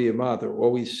the Gaudiya Math are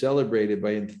always celebrated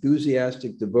by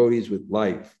enthusiastic devotees with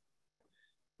life.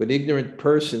 But ignorant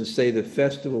persons say the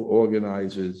festival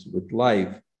organizers with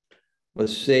life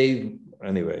must save,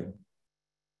 anyway.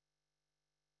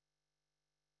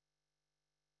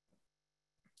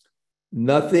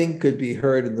 Nothing could be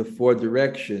heard in the four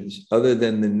directions other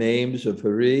than the names of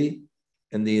Hari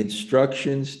and the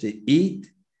instructions to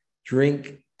eat,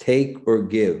 drink, take, or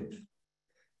give.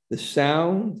 The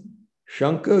sound,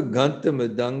 Shanka, Ganta,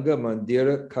 Madanga,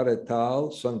 Mandira,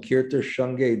 Karatal, Sankirta,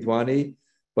 Shange, Dwani,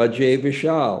 Bajay,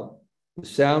 Vishal. The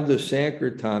sound of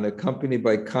Sankirtan, accompanied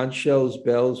by conch shells,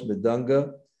 bells,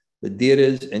 Madanga,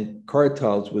 Madiras, and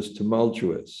Kartals, was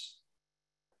tumultuous.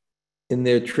 In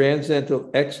their transcendental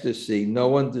ecstasy, no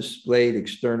one displayed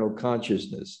external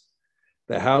consciousness.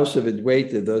 The house of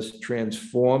Advaita thus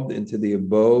transformed into the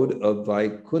abode of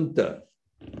Vaikuntha.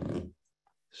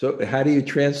 So how do you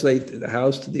translate the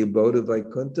house to the abode of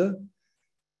Vaikuntha?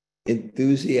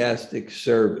 Enthusiastic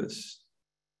service.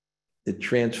 It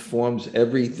transforms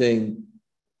everything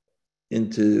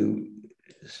into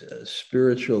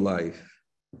spiritual life.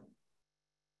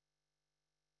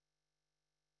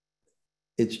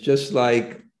 It's just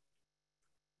like,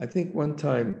 I think one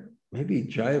time, maybe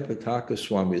Jayapataka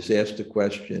Swami was asked a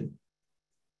question,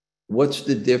 what's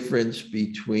the difference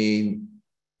between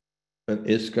an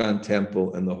ISKCON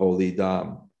temple and the Holy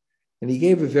Dham? And he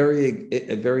gave a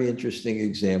very interesting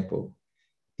example.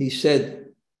 He said,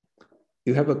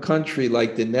 you have a country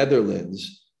like the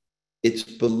Netherlands, it's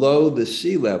below the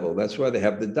sea level. That's why they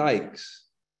have the dikes.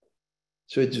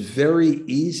 So it's very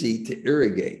easy to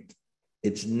irrigate.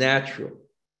 It's natural.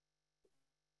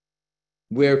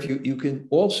 Where if you can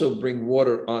also bring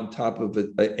water on top of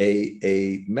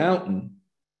a mountain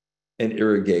and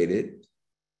irrigate it,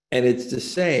 and it's the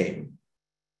same.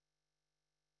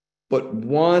 But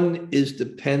one is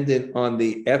dependent on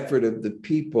the effort of the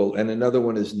people, and another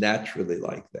one is naturally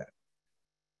like that.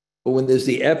 But when there's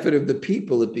the effort of the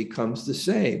people, it becomes the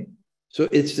same. So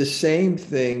it's the same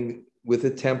thing with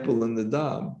a temple and the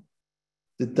Dham.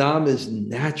 The Dham is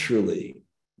naturally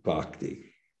bhakti.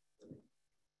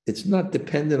 It's not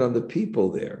dependent on the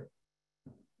people there.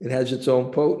 It has its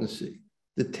own potency.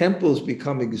 The temples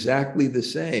become exactly the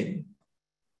same,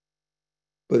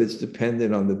 but it's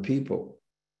dependent on the people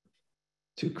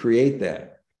to create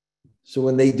that. So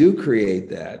when they do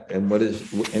create that, and what is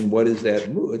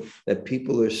that mood? That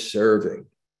people are serving.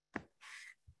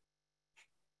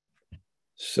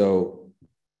 So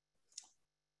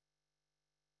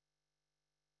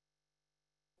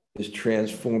is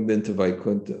transformed into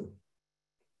Vaikuntha.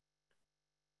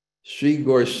 Sri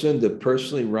Gaurasunda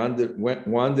personally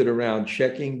wandered around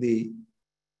checking the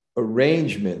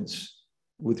arrangements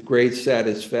with great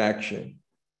satisfaction.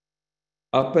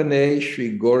 Apane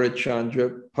Sri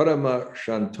Gaurachandra Parama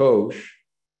Shantosh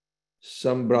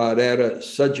Sambradera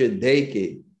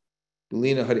Sajadeki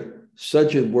Bulina Hari.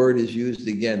 Such a word is used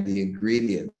again, the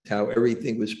ingredient, how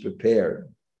everything was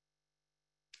prepared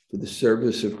for the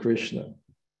service of Krishna.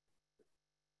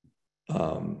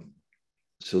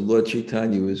 So Lord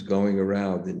Chaitanya was going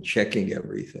around and checking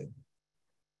everything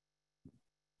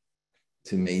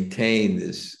to maintain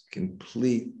this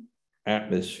complete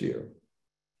atmosphere.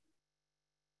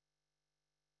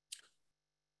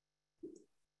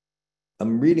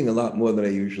 I'm reading a lot more than I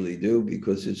usually do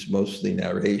because it's mostly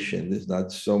narration. There's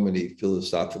not so many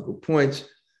philosophical points.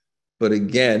 But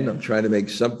again, I'm trying to make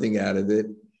something out of it.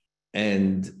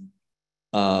 And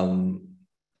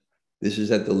this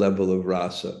is at the level of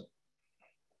rasa.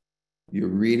 You're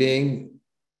reading,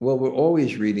 well, we're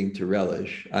always reading to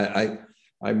relish.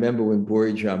 I remember when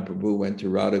Burijan Prabhu went to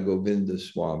Radha Govinda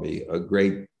Swami, a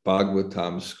great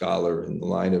Bhagavatam scholar in the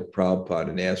line of Prabhupada,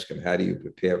 and asked him, how do you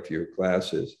prepare for your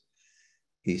classes?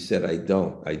 He said, I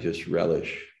don't, I just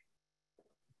relish.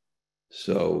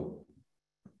 So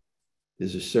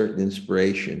there's a certain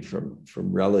inspiration from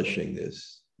relishing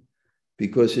this,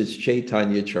 because it's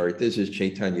Chaitanya Chart. This is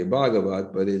Chaitanya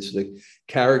Bhagavat, but it's the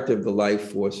character of the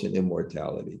life force and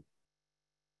immortality.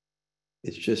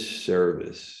 It's just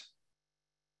service.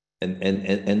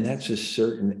 And that's a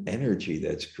certain energy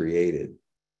that's created.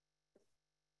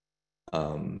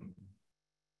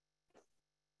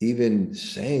 Even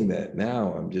saying that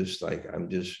now, I'm just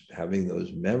having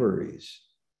those memories.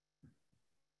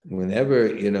 Whenever,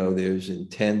 there's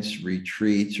intense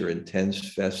retreats or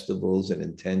intense festivals and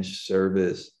intense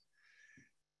service,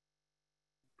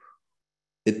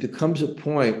 it becomes a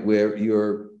point where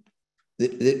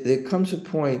there comes a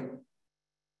point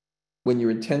when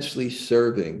you're intensely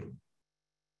serving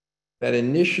that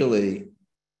initially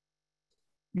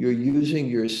you're using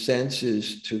your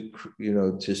senses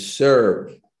to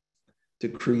serve, to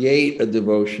create a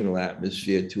devotional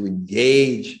atmosphere, to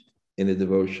engage in a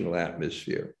devotional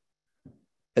atmosphere.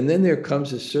 And then there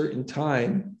comes a certain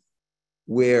time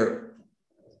where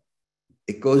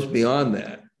it goes beyond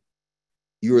that.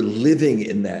 You're living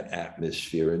in that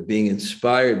atmosphere and being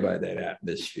inspired by that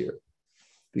atmosphere,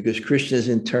 because Krishna's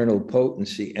internal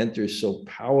potency enters so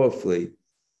powerfully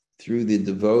through the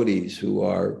devotees who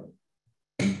are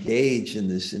engaged in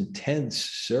this intense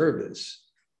service.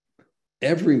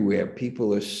 Everywhere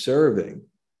people are serving.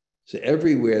 So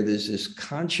everywhere there's this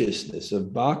consciousness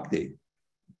of bhakti,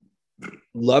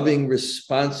 loving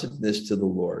responsiveness to the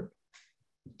Lord.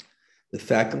 The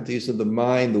faculties of the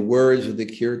mind, the words of the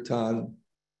kirtan,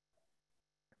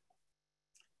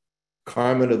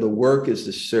 karma of the work is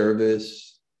the service.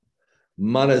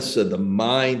 Manasa, the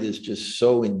mind, is just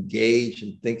so engaged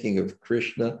in thinking of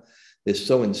Krishna. They're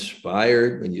so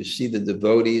inspired when you see the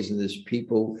devotees, and there's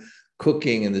people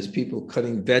cooking, and there's people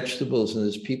cutting vegetables, and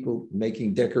there's people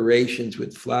making decorations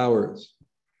with flowers.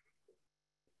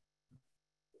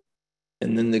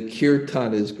 And then the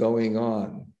kirtan is going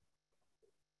on.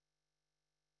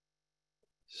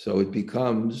 So it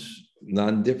becomes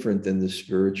non-different than the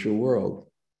spiritual world.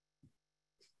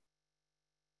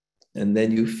 And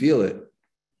then you feel it.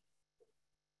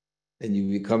 And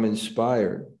you become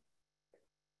inspired.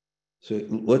 So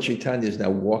Lord Chaitanya is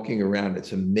now walking around.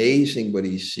 It's amazing what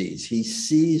he sees. He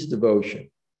sees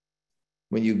devotion.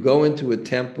 When you go into a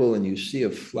temple and you see a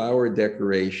flower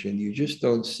decoration, you just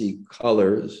don't see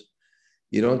colors.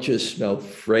 You don't just smell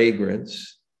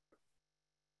fragrance.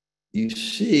 You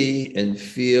see and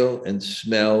feel and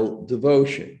smell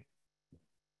devotion.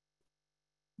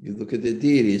 You look at the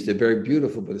deities, they're very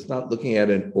beautiful, but it's not looking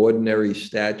at an ordinary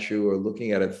statue or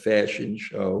looking at a fashion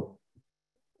show.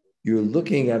 You're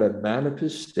looking at a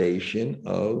manifestation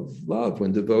of love.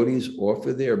 When devotees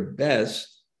offer their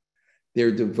best, their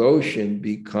devotion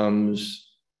becomes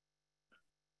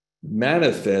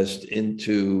manifest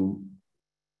into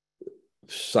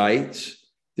sights.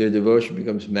 Their devotion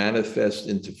becomes manifest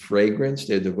into fragrance.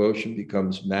 Their devotion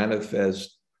becomes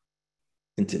manifest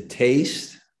into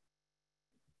taste.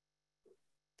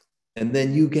 And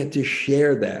then you get to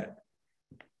share that.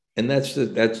 And that's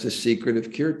the secret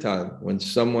of kirtan. When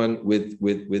someone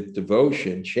with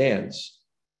devotion chants,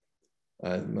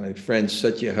 my friend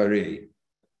Satya Hari,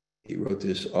 he wrote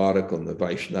this article in the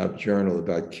Vaishnav Journal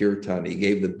about kirtan. He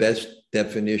gave the best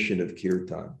definition of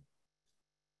kirtan.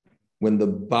 When the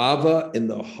bhava in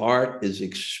the heart is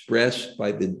expressed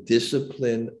by the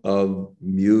discipline of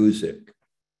music.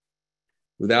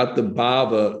 Without the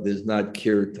bhava, there's not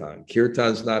kirtan.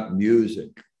 Kirtan's not music.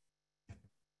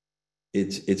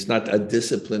 It's not a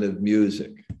discipline of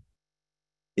music.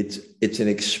 It's an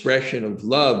expression of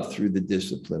love through the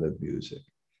discipline of music.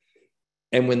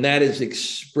 And when that is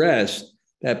expressed,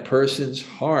 that person's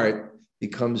heart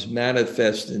becomes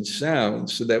manifest in sound,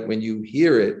 so that when you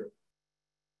hear it,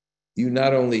 you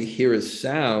not only hear a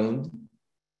sound,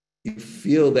 you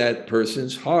feel that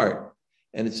person's heart.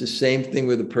 And it's the same thing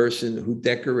with a person who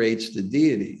decorates the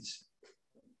deities.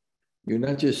 You're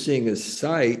not just seeing a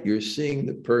sight, you're seeing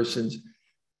the person's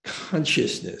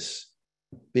consciousness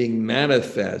being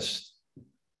manifest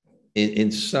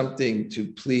in something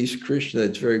to please Krishna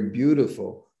that's very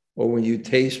beautiful. Or when you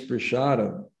taste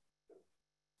prasadam,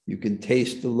 you can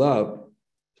taste the love.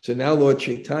 So now Lord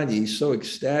Chaitanya, he's so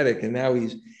ecstatic, and now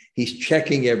he's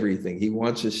checking everything. He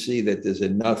wants to see that there's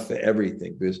enough for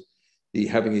everything, because he's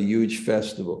having a huge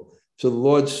festival. So the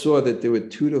Lord saw that there were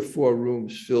 2 to 4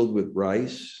 rooms filled with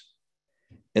rice,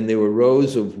 and there were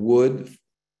rows of wood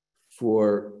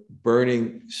for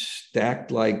burning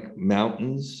stacked like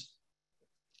mountains.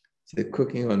 They're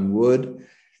cooking on wood.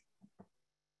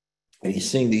 And he's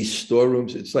seeing these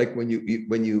storerooms. It's like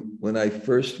when I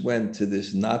first went to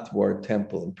this Nathdwar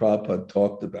temple, and Prabhupada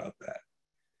talked about that.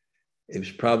 It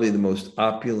was probably the most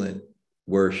opulent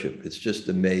worship. It's just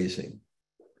amazing.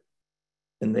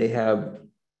 And they have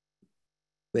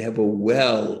a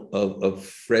well of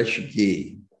fresh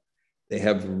ghee. They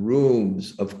have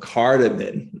rooms of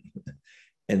cardamom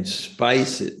and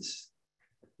spices.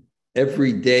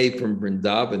 Every day from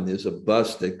Vrindavan, there's a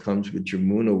bus that comes with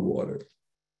Jamuna water.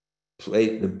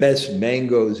 The best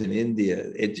mangoes in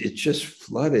India. It's just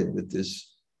flooded with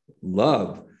this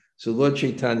love. So Lord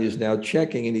Chaitanya is now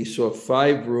checking, and he saw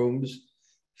 5 rooms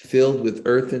filled with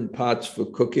earthen pots for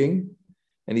cooking,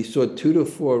 and he saw 2 to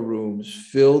 4 rooms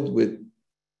filled with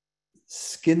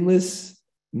skinless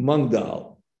mung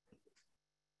dal.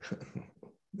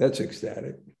 That's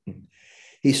ecstatic.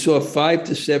 He saw 5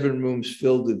 to 7 rooms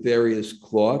filled with various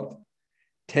cloth,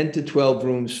 10 to 12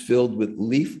 rooms filled with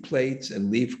leaf plates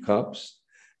and leaf cups.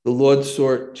 The Lord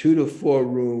saw 2 to 4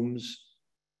 rooms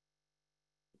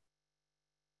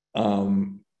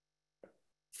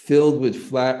filled with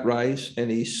flat rice, and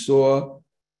he saw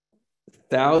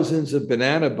thousands of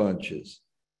banana bunches.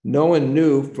 No one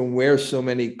knew from where so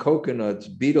many coconuts,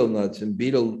 betel nuts, and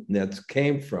betel nuts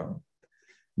came from.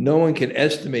 No one can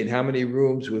estimate how many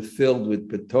rooms were filled with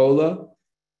patola,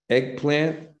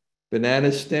 eggplant,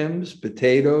 banana stems,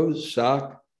 potatoes,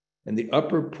 sak, and the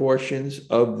upper portions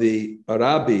of the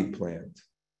arabi plant.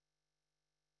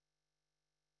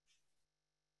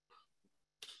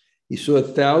 He saw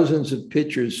thousands of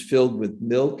pitchers filled with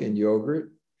milk and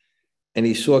yogurt, and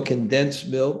he saw condensed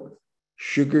milk,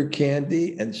 sugar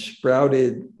candy, and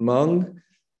sprouted mung.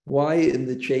 Why in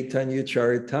the Chaitanya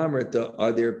Charitamrita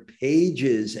are there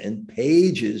pages and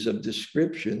pages of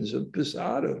descriptions of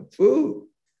prasadam, food?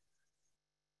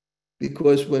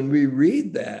 Because when we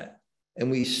read that and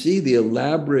we see the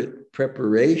elaborate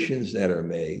preparations that are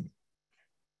made,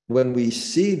 when we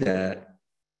see that,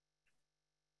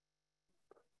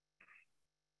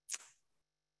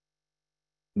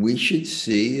 we should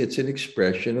see it's an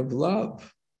expression of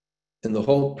love. And the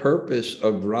whole purpose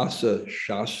of Rasa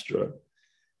Shastra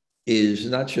is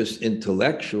not just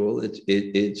intellectual, it's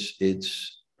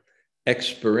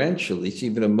experiential, it's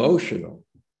even emotional.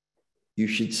 You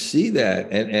should see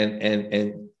that,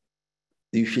 and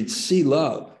you should see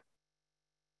love.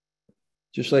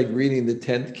 Just like reading the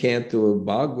 10th canto of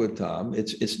Bhagavatam,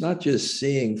 it's not just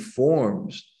seeing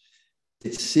forms,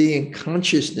 it's seeing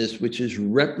consciousness which is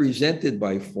represented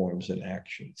by forms and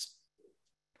actions.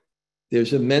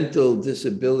 There's a mental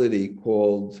disability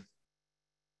called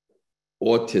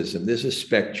autism. There's a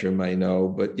spectrum, I know,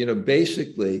 but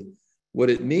basically what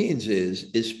it means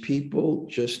is people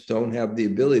just don't have the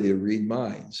ability to read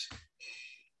minds.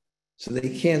 So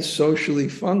they can't socially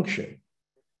function.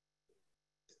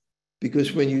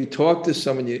 Because when you talk to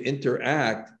someone, you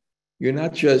interact, you're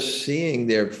not just seeing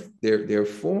their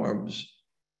forms,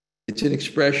 it's an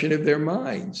expression of their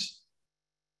minds.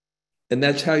 And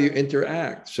that's how you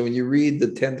interact. So when you read the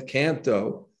 10th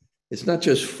canto, it's not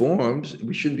just forms.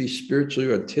 We shouldn't be spiritually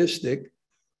autistic.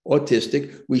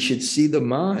 We should see the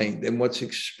mind and what's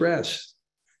expressed.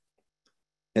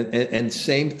 And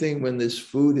same thing when this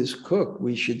food is cooked,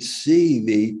 we should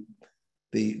see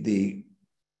the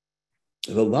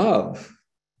love.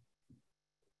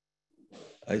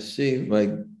 I see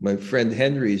my friend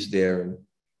Henry's there,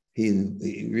 and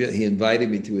he invited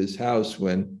me to his house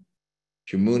when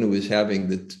Jamuna was having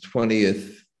the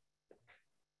 20th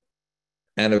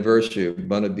anniversary of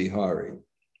Bana Bihari.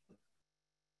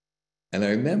 And I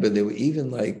remember there were even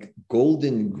like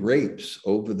golden grapes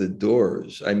over the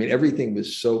doors. I mean, everything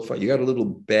was so fun. You got a little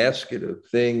basket of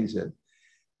things, and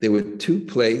there were 2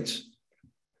 plates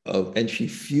and she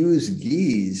fused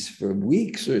ghees for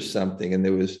weeks or something. And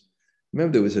there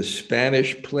was a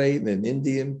Spanish plate and an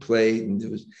Indian plate, and there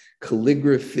was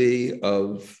calligraphy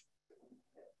of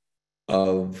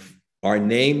our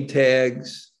name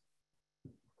tags.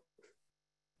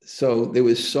 So there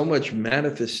was so much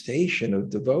manifestation of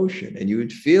devotion, and you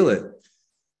would feel it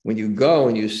when you go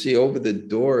and you see over the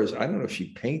doors. I don't know if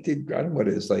she painted, I don't know what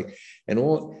it is like, and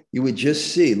all you would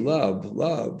just see love,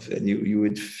 and you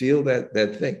would feel that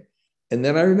thing. And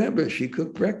then I remember she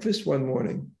cooked breakfast one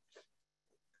morning,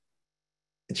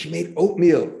 and she made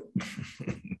oatmeal.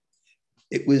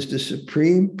 It was the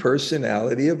supreme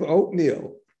personality of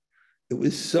oatmeal. It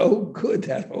was so good,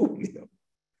 that oatmeal.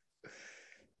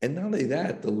 And not only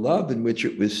that, the love in which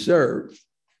it was served.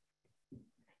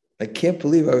 I can't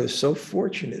believe I was so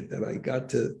fortunate that I got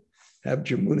to have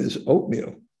Jamuna's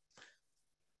oatmeal.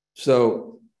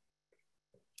 So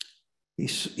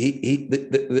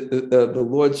The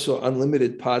Lord saw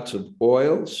unlimited pots of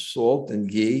oil, salt, and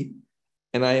ghee,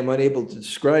 and I am unable to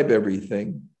describe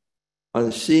everything.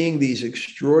 On seeing these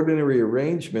extraordinary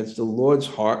arrangements, the Lord's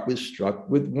heart was struck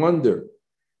with wonder.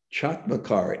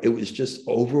 Chatmakar, it was just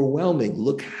overwhelming.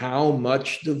 Look how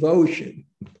much devotion.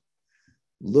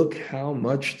 Look how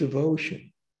much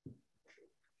devotion.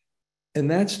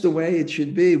 And that's the way it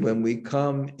should be when we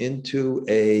come into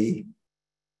a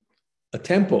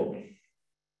temple.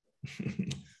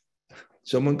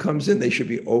 Someone comes in, they should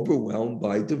be overwhelmed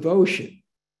by devotion.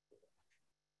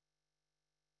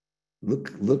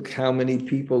 Look how many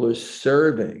people are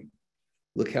serving.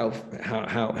 Look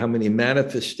how many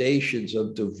manifestations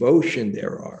of devotion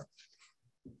there are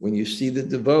when you see the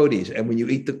devotees and when you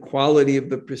eat the quality of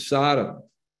the prasadam.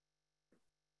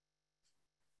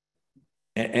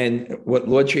 And what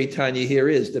Lord Chaitanya here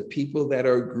is the people that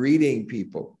are greeting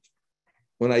people.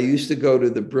 When I used to go to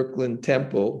the Brooklyn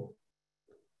Temple,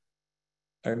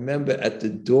 I remember at the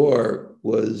door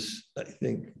was, I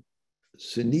think,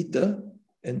 Sunita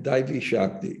and Daivi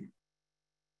Shakti.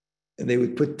 And they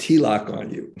would put tilak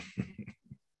on you.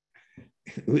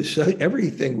 It was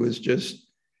everything was just,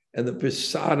 and the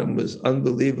prasadam was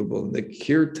unbelievable, and the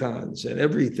kirtans and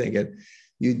everything. And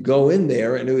you'd go in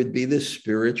there and it would be the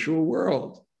spiritual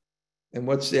world. And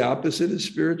what's the opposite of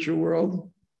spiritual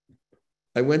world?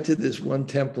 I went to this one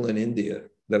temple in India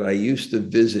that I used to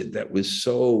visit that was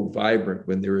so vibrant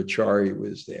when their Acharya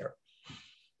was there.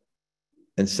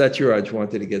 And Satyaraj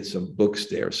wanted to get some books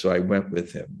there, so I went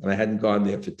with him. And I hadn't gone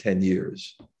there for 10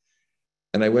 years.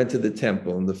 And I went to the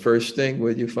temple, and the first thing, what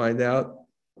did you find out?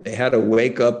 They had to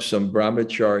wake up some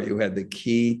brahmachari who had the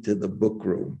key to the book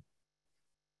room.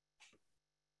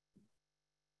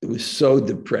 It was so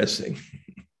depressing.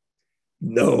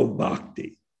 No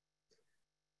bhakti.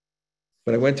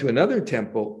 But I went to another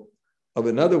temple of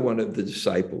another one of the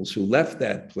disciples who left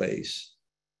that place,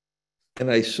 and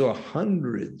I saw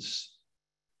hundreds,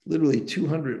 literally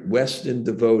 200 Western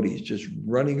devotees just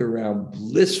running around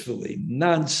blissfully,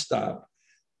 nonstop,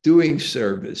 doing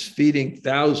service, feeding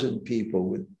 1,000 people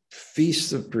with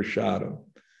feasts of prasadam.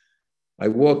 I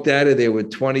walked out of there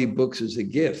with 20 books as a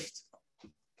gift.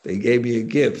 They gave me a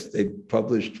gift. They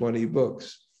published 20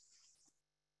 books.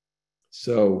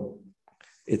 So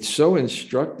it's so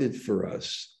instructive for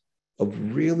us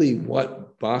of really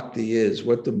what bhakti is,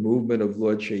 what the movement of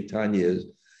Lord Chaitanya is,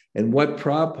 and what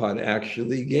Prabhupada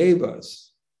actually gave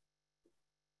us.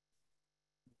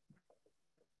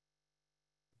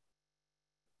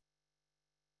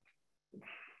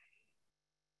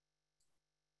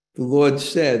 The Lord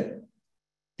said,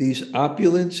 these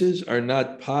opulences are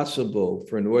not possible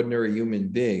for an ordinary human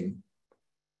being.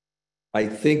 I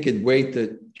think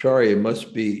Advaita Acharya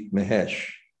must be Mahesh.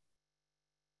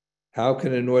 How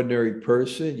can an ordinary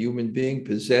person, human being,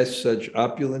 possess such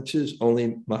opulences?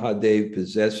 Only Mahadev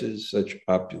possesses such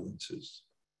opulences.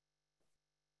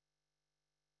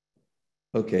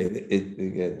 Okay,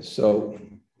 again, so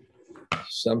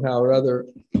somehow or other,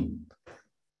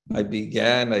 I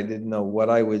didn't know what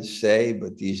I would say,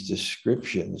 but these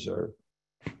descriptions are,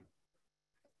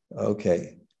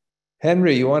 okay.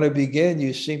 Henry, you want to begin?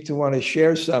 You seem to want to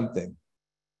share something.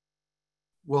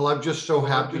 Well, I'm just so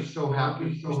happy.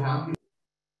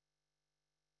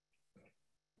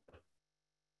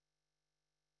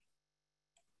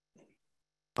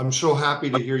 I'm so happy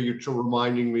to hear you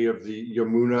reminding me of the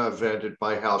Yamuna event at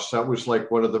my house. That was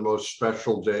like one of the most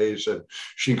special days, and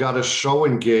she got us so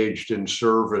engaged in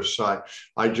service.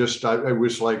 It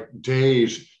was like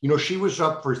days. You know, she was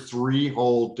up for 3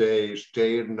 whole days,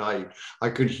 day and night. I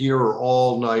could hear her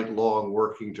all night long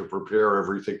working to prepare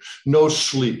everything. No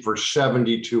sleep for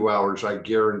 72 hours, I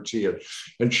guarantee it.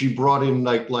 And she brought in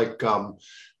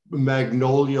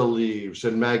magnolia leaves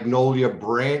and magnolia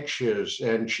branches,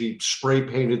 and she spray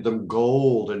painted them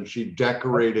gold, and she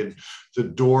decorated the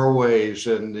doorways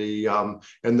and the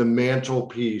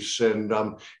mantelpiece, and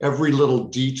every little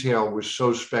detail was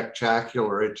so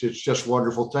spectacular. It's just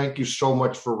wonderful. Thank you so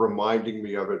much for reminding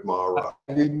me of it, Mara.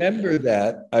 I remember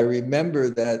that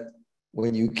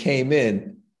when you came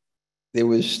in, there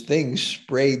was things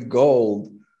sprayed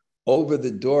gold over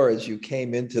the door as you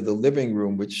came into the living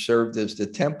room, which served as the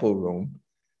temple room.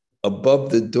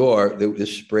 Above the door, there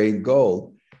was sprayed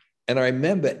gold. And I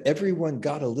remember everyone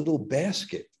got a little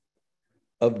basket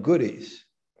of goodies.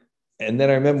 And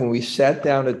then I remember when we sat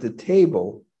down at the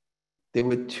table, there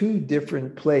were 2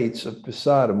 different plates of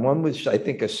prasadam. One was, I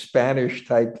think, a Spanish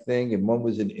type thing, and one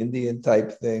was an Indian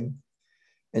type thing.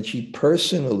 And she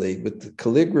personally, with the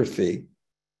calligraphy,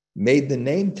 made the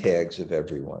name tags of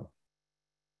everyone.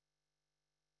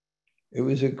 It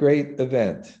was a great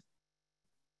event.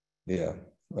 Yeah.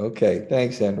 Okay.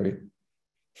 Thanks, Henry.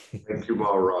 Thank you,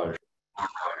 Maharaj.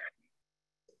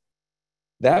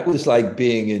 That was like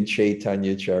being in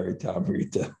Chaitanya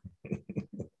Charitamrita.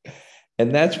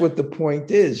 And that's what the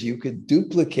point is. You could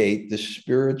duplicate the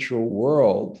spiritual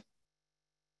world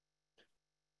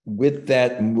with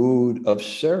that mood of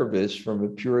service from a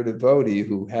pure devotee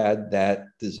who had that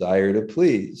desire to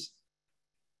please.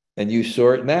 And you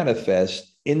saw it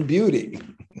manifest in beauty,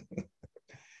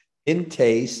 in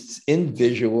tastes, in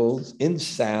visuals, in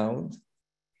sound.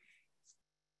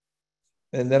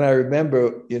 And then I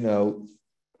remember,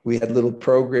 we had little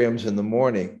programs in the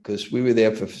morning because we were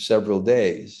there for several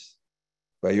days.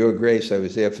 By your grace, I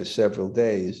was there for several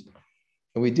days.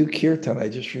 And we do kirtan. I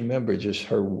just remember just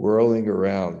her whirling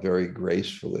around very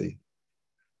gracefully,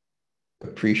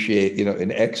 appreciate,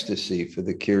 in ecstasy for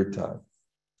the kirtan.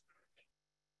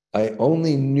 I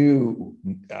only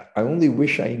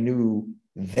wish I knew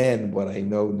then what I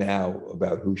know now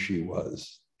about who she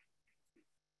was.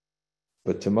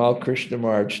 But Tamal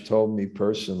Krishnamurti told me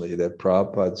personally that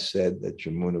Prabhupada said that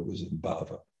Yamuna was in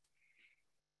Bhava.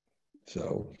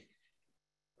 So,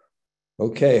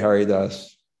 okay,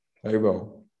 Haridas.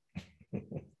 Haribo.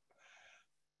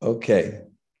 Okay.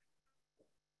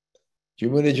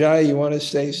 Yamuna Jai, you want to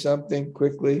say something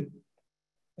quickly?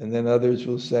 And then others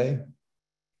will say?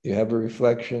 You have a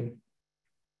reflection?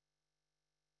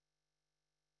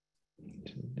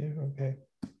 Okay.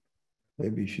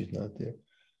 Maybe she's not there.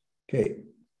 Okay.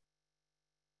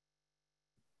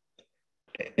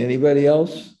 Anybody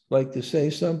else like to say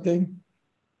something?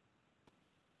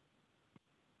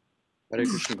 Hare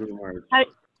Krishna Guru Maharaj.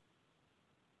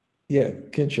 Yeah,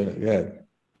 Kinchana, go ahead.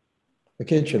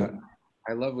 Kinchana.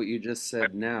 I love what you just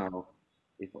said now.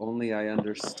 If only I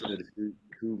understood who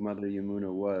Mother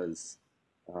Yamuna was.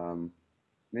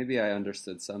 Maybe I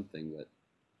understood something, but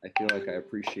I feel like I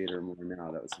appreciate her more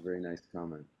now. That was a very nice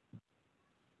comment.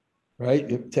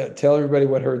 Right? Tell everybody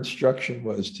what her instruction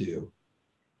was to you.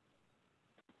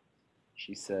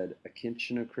 She said,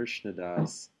 Akinchana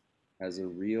Krishnadas has a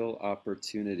real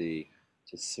opportunity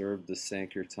to serve the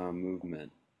Sankirtan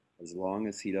movement as long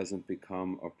as he doesn't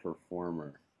become a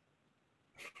performer.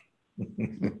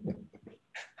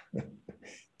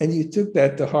 And you took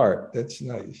that to heart. That's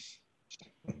nice.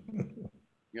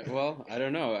 Yeah, well, I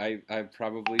don't know. I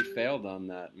probably failed on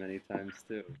that many times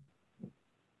too.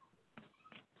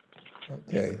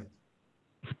 Okay.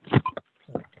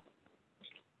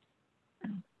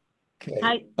 Okay.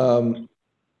 Hi.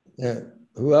 Yeah.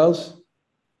 Who else?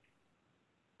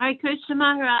 Hare Krishna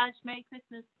Maharaj. Merry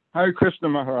Christmas. Hare Krishna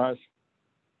Maharaj.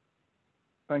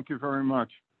 Thank you very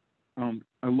much. I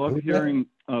love hearing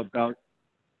about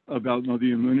Mother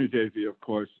Yamuna Devi, of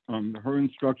course. Her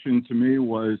instruction to me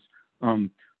was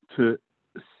to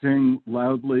sing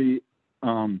loudly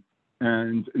and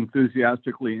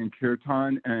enthusiastically in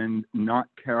kirtan and not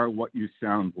care what you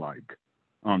sound like.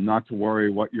 Not to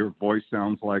worry what your voice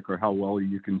sounds like or how well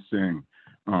you can sing,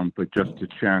 but just to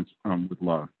chant with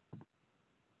love.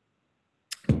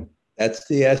 That's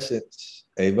the essence.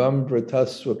 Evam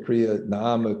Vratasva Priya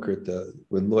Namakrita.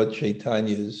 When Lord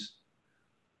Chaitanya's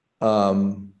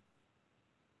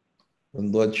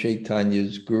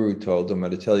guru told him, I'm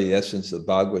going to tell you the essence of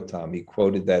Bhagavatam, he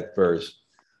quoted that verse.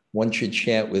 One should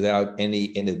chant without any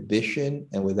inhibition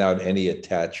and without any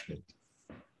attachment.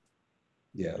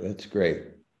 Yeah, that's great.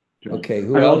 Okay,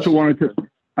 who else?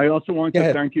 I also wanted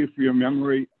to thank you for your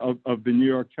memory of the New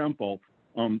York Temple.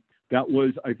 That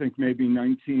was, I think, maybe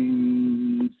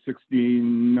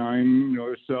 1969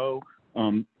 or so.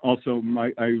 Also,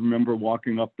 I remember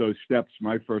walking up those steps,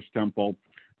 my first temple,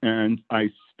 and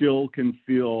I still can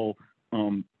feel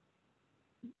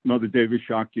Mother Devi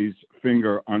Shakti's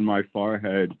finger on my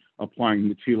forehead applying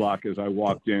the tilak as I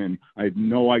walked in. I had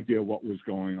no idea what was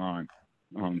going on.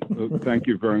 Thank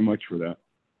you very much for that.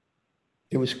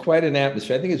 It was quite an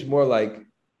atmosphere. I think it's more like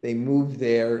they moved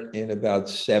there in about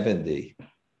 70.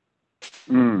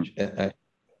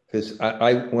 Because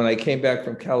when I came back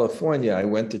from California, I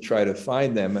went to try to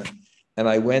find them, and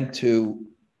I went to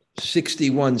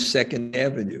 61 Second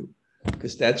Avenue,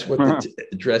 because that's what the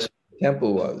address of the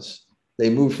temple was. They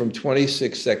moved from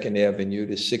 26 Second Avenue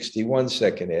to 61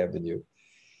 Second Avenue.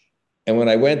 And when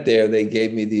I went there, they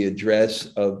gave me the address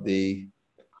of the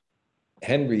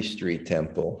Henry Street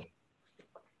Temple.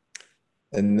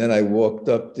 And then I walked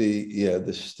up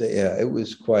it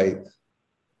was quite,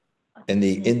 and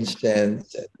the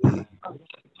incense.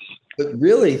 The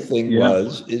really thing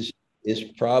is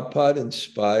Prabhupada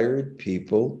inspired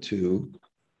people to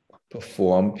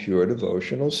perform pure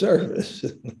devotional service,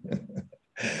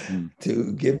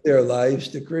 to give their lives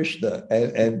to Krishna.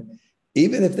 And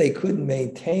even if they couldn't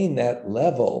maintain that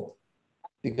level,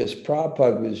 because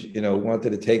Prabhupada was,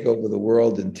 wanted to take over the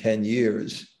world in 10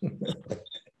 years,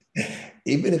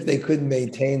 even if they couldn't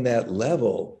maintain that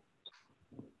level,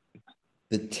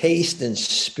 the taste and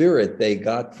spirit they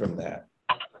got from that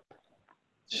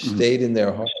stayed in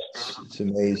their hearts. It's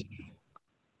amazing.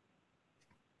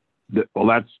 Well,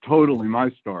 that's totally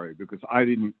my story, because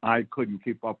I couldn't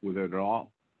keep up with it at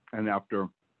all. And after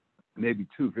maybe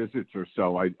 2 visits or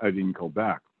so, I didn't go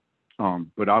back.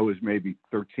 But I was maybe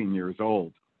 13 years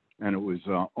old, and it was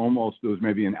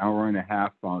maybe an hour and a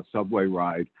half subway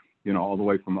ride, all the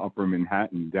way from Upper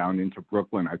Manhattan down into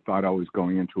Brooklyn. I thought I was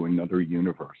going into another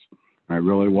universe. And I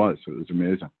really was. It was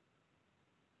amazing.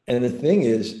 And the thing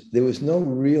is, there was no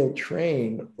real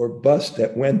train or bus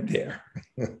that went there.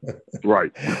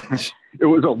 Right. It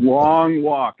was a long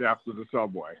walk after the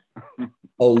subway.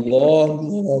 A long,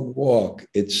 long walk.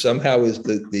 It somehow is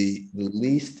the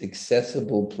least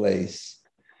accessible place.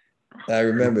 I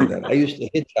remember that. I used to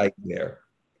hitchhike there.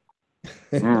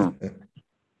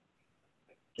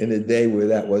 In a day where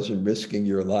that wasn't risking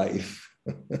your life.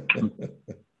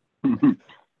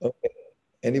 Okay.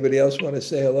 Anybody else want to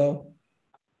say hello?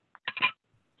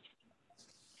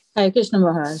 Hi, Krishna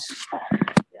Maharaj.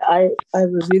 I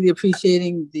was really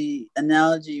appreciating the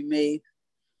analogy you made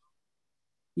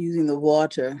using the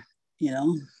water,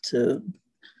 to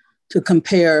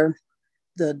compare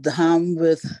the Dham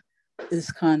with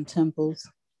ISKCON temples.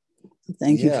 So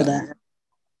thank you for that.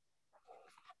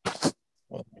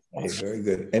 Okay, very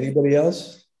good. Anybody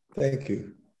else? Thank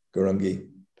you, Gurungi.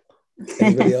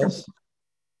 Anybody else?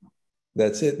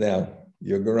 That's it now.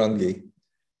 You're Gurungi.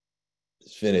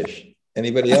 It's finished.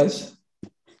 Anybody else?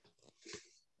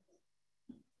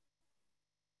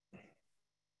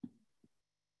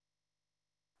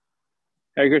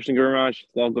 Hare Krishna Guru Maharaj,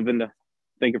 Lal Govinda.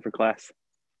 Thank you for class.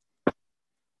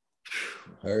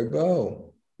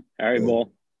 Haribo.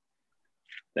 Haribol.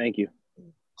 Thank you.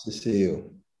 Good to see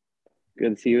you.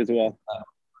 Good to see you as well.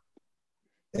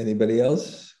 Anybody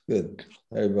else? Good.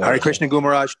 Haribo. Hare Krishna Guru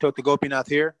Maharaj, Tota Gopinath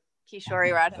here.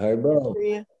 Kishori Radha.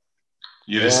 Haribo.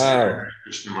 Yes,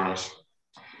 Krishna Maharaj.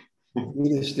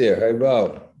 Yes, dear.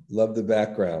 Haribo. Love the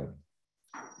background.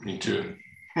 Me too.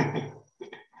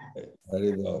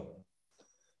 Haribo.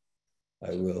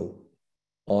 I will,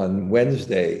 on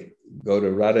Wednesday, go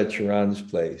to Radha Charan's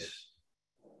place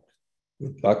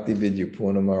with Bhakti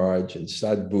Vidyapurna Maharaj and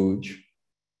Sadbhuj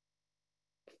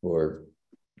for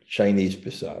Chinese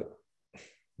prasad.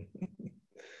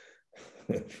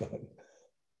 Fun.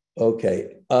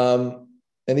 Okay.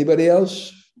 Anybody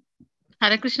else?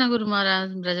 Hare Krishna Guru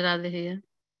Maharaj, Brajaradhe here.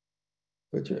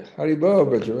 Haribo,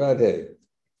 Brajaradhe.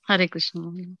 Hare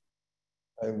Krishna.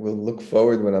 I will look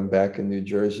forward when I'm back in New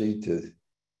Jersey to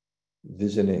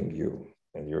visiting you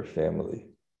and your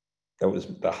family. That was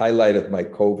the highlight of my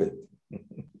COVID.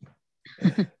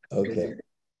 Okay.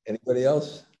 Anybody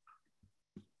else?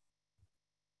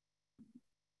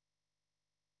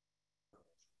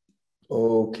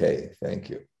 Okay, thank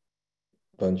you.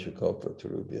 Panchakalpa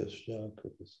Tarubhyascha.